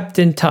hadn't kept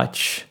in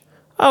touch.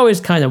 I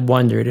always kind of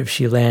wondered if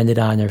she landed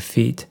on her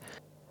feet.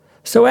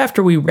 So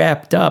after we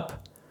wrapped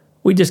up,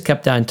 we just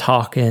kept on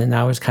talking, and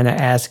I was kind of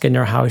asking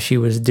her how she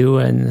was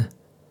doing.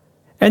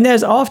 And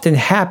as often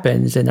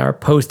happens in our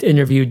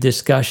post-interview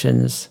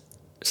discussions,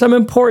 some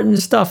important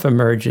stuff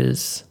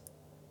emerges.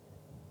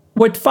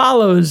 What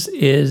follows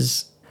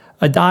is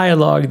a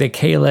dialogue that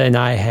Kayla and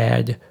I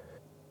had,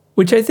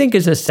 which I think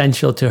is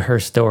essential to her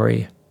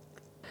story.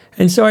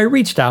 And so I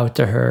reached out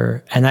to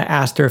her and I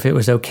asked her if it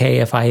was okay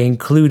if I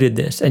included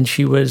this, and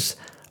she was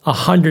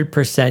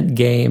 100%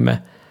 game.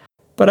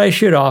 But I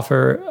should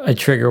offer a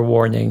trigger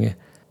warning.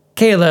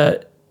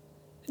 Kayla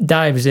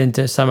dives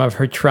into some of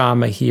her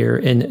trauma here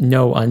in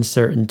no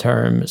uncertain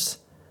terms.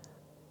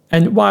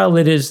 And while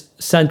it is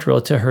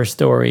central to her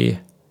story,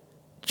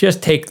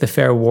 just take the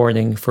fair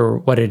warning for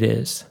what it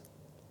is.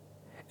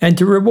 And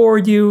to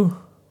reward you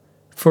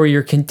for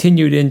your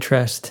continued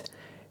interest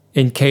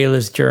in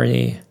Kayla's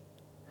journey,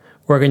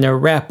 we're going to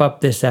wrap up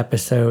this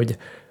episode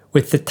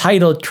with the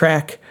title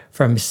track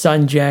from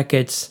Sun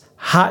Jacket's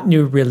hot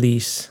new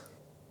release.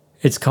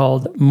 It's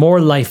called More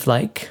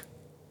Lifelike.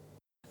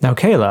 Now,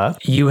 Kayla,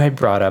 you had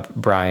brought up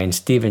Bryan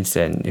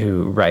Stevenson,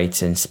 who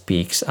writes and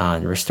speaks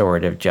on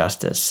restorative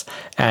justice.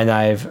 And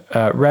I've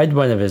read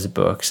one of his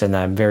books, and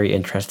I'm very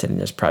interested in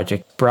this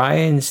project.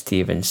 Bryan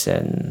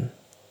Stevenson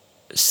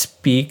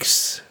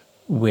speaks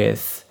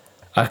with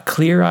a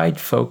clear-eyed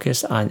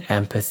focus on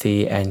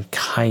empathy and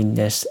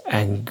kindness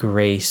and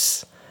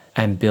grace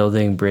and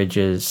building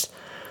bridges.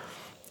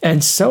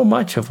 And so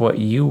much of what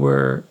you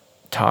were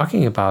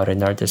talking about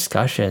in our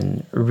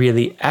discussion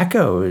really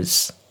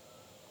echoes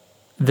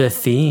the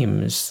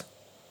themes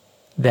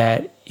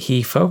that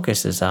he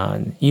focuses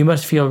on. You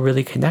must feel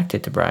really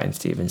connected to Bryan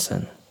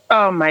Stevenson.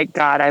 Oh my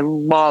God, I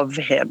love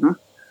him.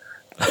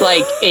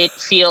 Like, it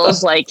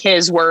feels like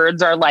his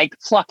words are like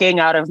plucking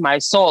out of my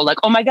soul. Like,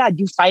 oh my God,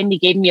 you finally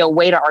gave me a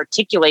way to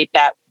articulate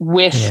that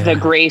with the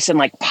grace and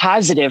like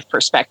positive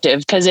perspective.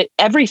 Because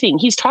everything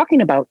he's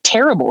talking about,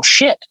 terrible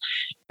shit.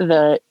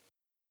 The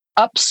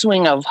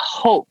upswing of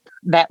hope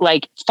that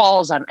like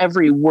falls on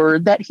every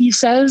word that he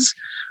says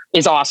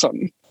is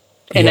awesome.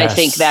 And I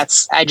think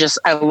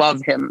I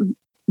love him,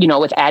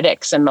 with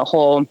addicts and the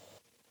whole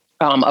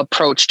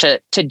approach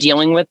to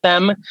dealing with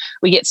them.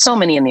 We get so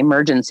many in the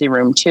emergency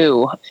room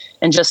too.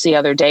 And just the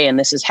other day, and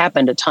this has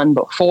happened a ton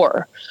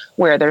before,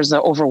 where there's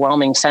an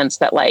overwhelming sense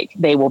that like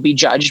they will be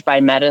judged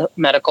by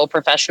medical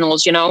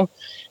professionals.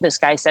 This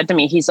guy said to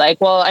me, he's like,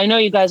 well, I know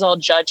you guys all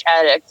judge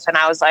addicts. And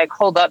I was like,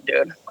 hold up,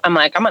 dude. I'm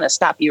like, I'm going to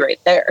stop you right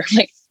there.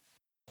 Like,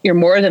 you're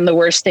more than the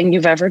worst thing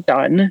you've ever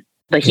done.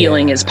 The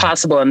healing is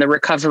possible and the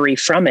recovery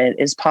from it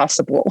is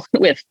possible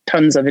with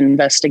tons of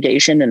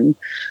investigation and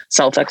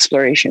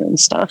self-exploration and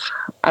stuff.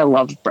 I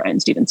love Bryan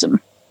Stevenson.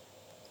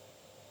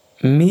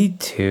 Me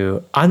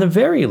too. On a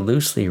very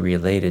loosely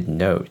related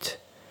note,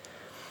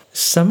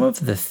 some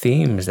of the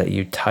themes that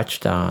you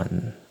touched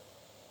on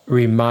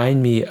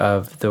remind me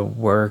of the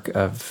work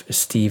of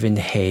Stephen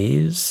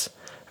Hayes.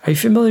 Are you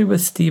familiar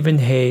with Stephen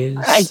Hayes?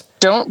 I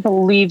don't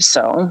believe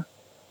so.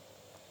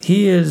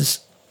 He is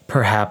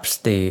perhaps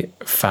the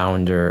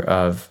founder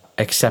of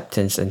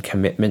acceptance and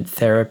commitment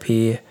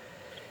therapy.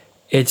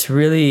 It's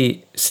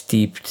really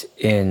steeped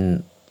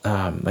in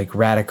like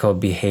radical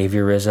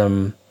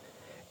behaviorism.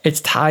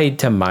 It's tied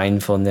to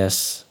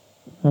mindfulness.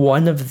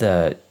 One of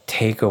the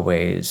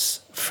takeaways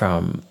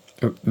from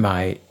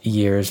my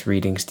years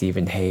reading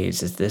Stephen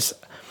Hayes is this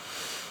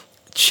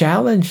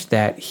challenge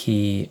that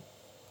he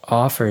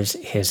offers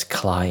his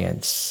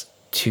clients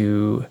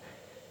to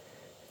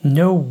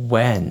know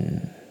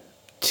when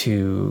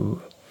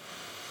to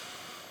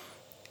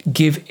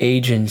give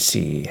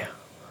agency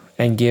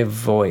and give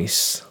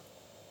voice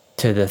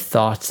to the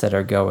thoughts that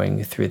are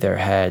going through their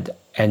head,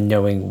 and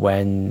knowing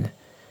when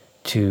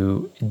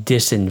to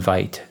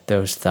disinvite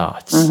those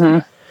thoughts. Mm-hmm.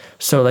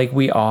 So like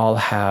we all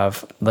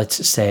have,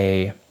 let's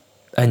say,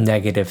 a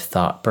negative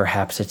thought.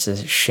 Perhaps it's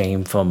a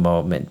shameful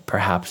moment.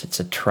 Perhaps it's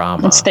a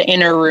trauma. It's the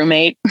inner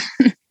roommate.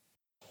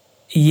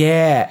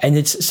 Yeah, and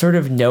it's sort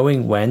of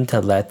knowing when to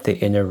let the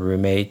inner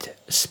roommate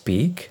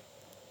speak.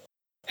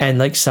 And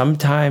like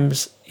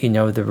sometimes,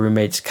 the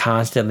roommate's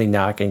constantly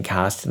knocking,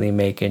 constantly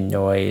making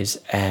noise.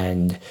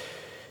 And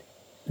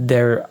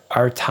there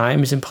are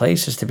times and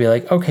places to be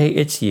like, okay,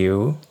 it's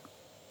you.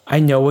 I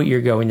know what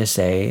you're going to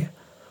say.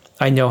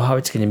 I know how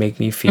it's going to make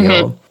me feel.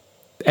 Mm-hmm.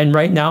 And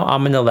right now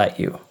I'm going to let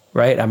you,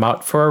 right? I'm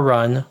out for a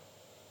run.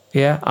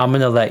 Yeah, I'm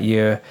going to let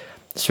you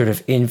sort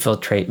of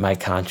infiltrate my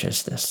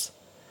consciousness.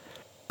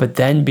 But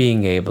then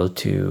being able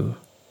to,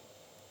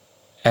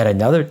 at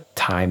another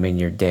time in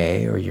your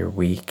day or your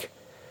week,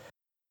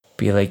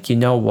 be like, you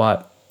know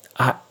what?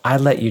 I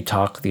let you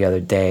talk the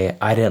other day.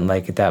 I didn't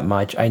like it that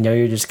much. I know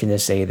you're just going to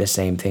say the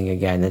same thing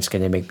again. It's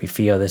going to make me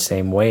feel the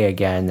same way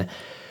again.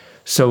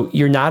 So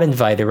you're not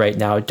invited right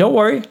now. Don't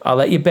worry. I'll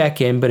let you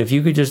back in. But if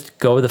you could just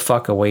go the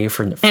fuck away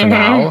for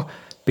now,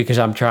 because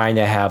I'm trying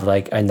to have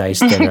like a nice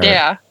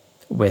dinner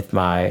with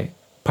my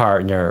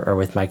partner or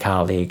with my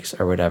colleagues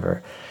or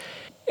whatever.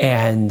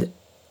 And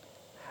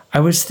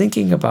I was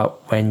thinking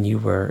about when you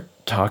were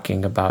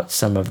talking about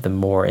some of the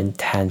more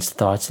intense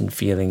thoughts and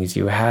feelings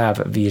you have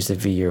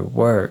vis-a-vis your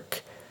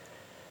work,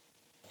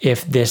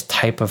 if this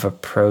type of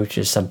approach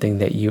is something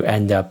that you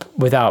end up,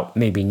 without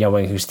maybe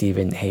knowing who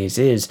Stephen Hayes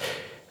is,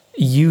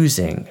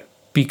 using,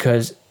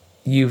 because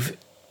you've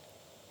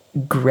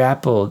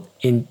grappled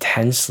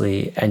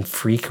intensely and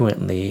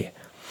frequently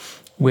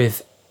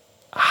with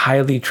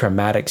highly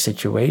traumatic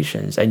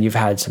situations, and you've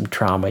had some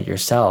trauma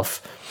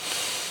yourself.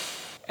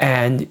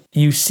 And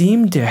you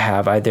seem to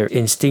have, either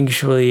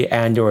instinctually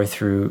and or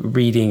through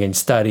reading and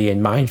study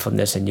and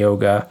mindfulness and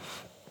yoga,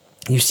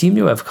 you seem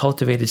to have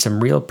cultivated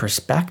some real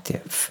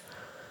perspective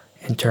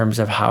in terms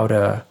of how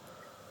to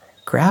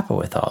grapple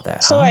with all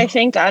that. So I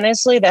think,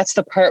 honestly, that's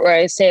the part where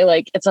I say,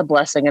 like, it's a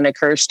blessing and a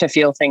curse to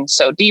feel things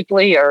so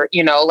deeply, or,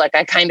 you know, like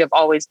I kind of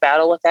always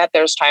battle with that.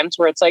 There's times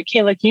where it's like,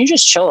 hey, like, can you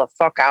just chill the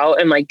fuck out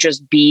and like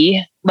just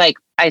be? Like,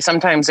 I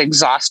sometimes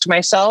exhaust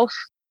myself.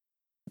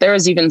 There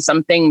was even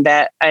something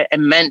that I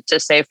meant to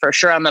say for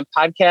sure on the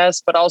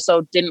podcast, but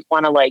also didn't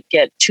want to like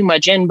get too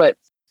much in. But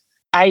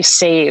I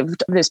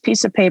saved this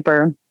piece of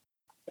paper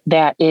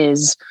that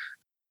is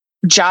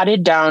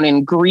jotted down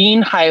in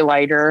green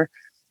highlighter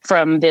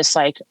from this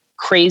like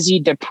crazy,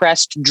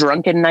 depressed,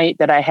 drunken night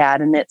that I had.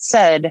 And it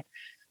said,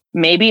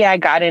 maybe I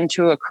got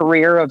into a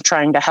career of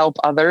trying to help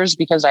others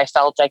because I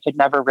felt I could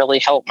never really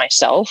help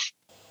myself.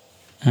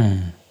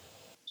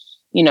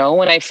 You know,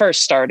 when I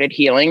first started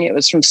healing, it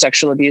was from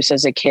sexual abuse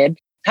as a kid.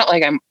 Not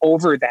like I'm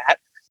over that,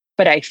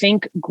 but I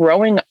think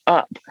growing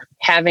up,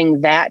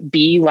 having that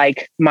be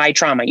like my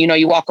trauma, you know,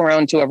 you walk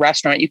around to a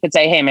restaurant, you could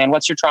say, hey man,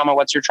 what's your trauma?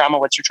 What's your trauma?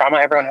 What's your trauma?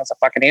 Everyone has a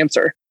fucking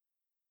answer.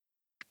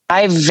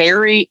 I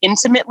very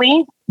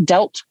intimately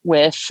dealt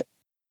with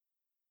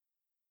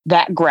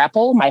that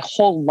grapple my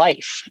whole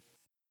life.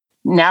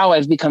 Now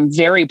I've become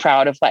very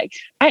proud of like,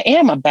 I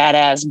am a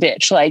badass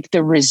bitch. Like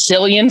the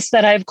resilience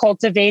that I've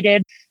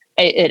cultivated,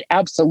 it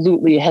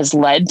absolutely has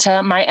led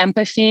to my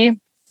empathy,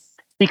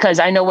 because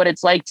I know what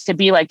it's like to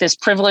be like this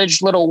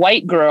privileged little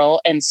white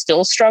girl and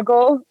still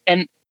struggle.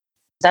 And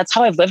that's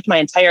how I've lived my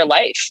entire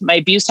life. My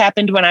abuse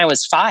happened when I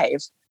was 5.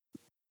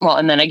 Well,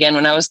 and then again,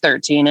 when I was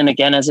 13, and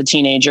again, as a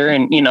teenager,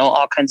 and, you know,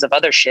 all kinds of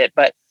other shit.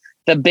 But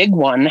the big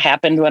one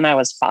happened when I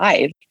was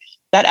 5.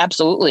 That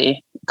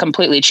absolutely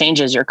completely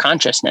changes your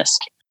consciousness.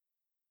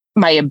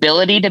 My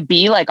ability to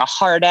be like a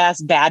hard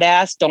ass,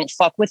 badass, don't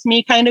fuck with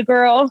me kind of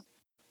girl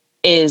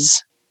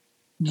is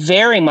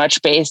very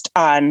much based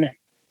on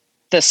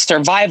the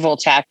survival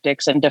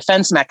tactics and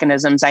defense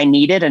mechanisms I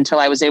needed until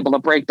I was able to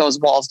break those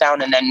walls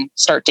down and then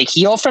start to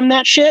heal from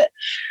that shit.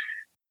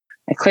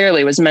 I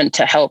clearly was meant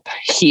to help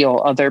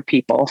heal other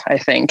people, I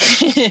think.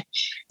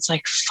 It's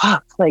like,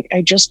 fuck, like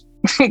I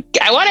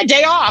want a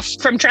day off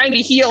from trying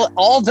to heal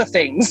all the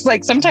things.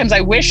 Like sometimes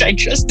I wish I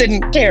just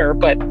didn't care,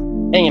 but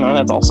you know,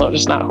 that's also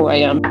just not who I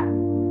am.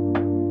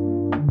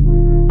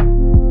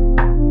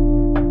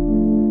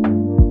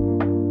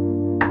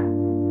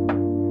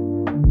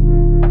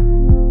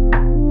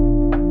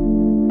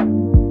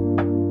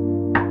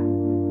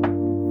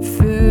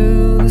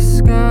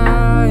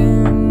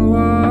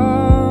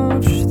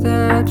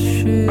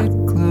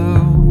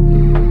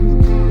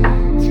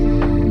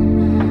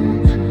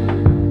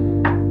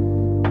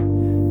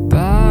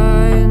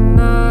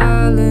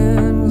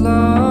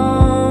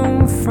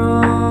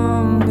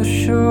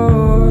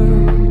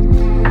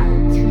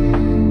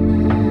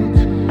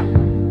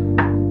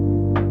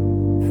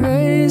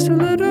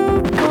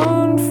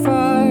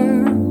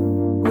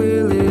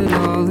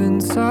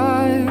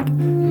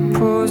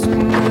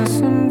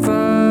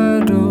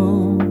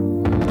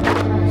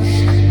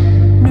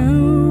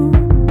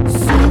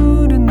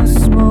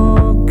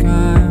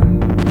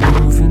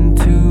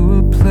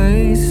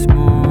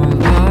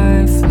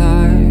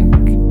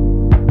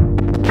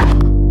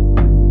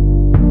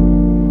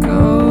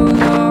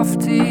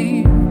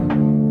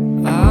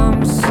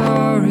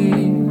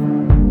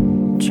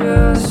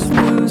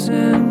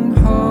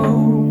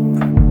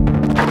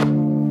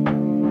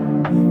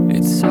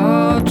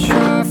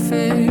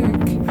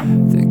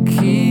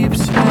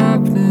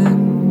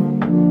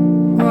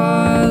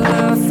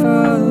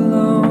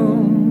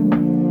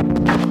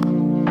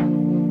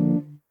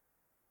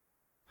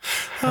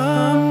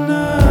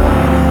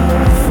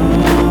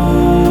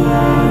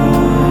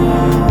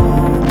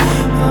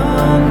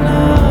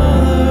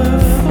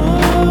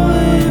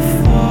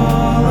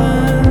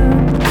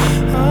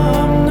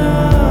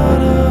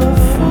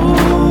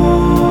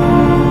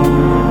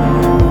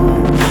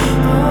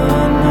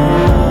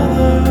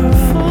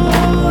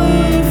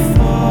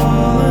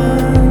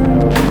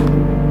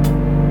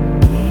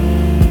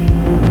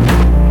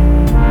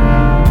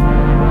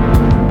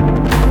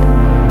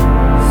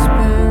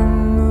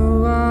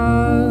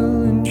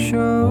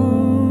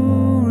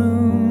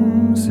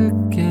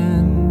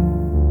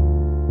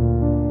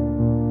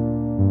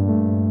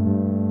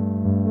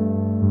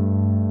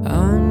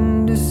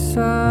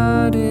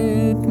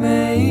 decided maybe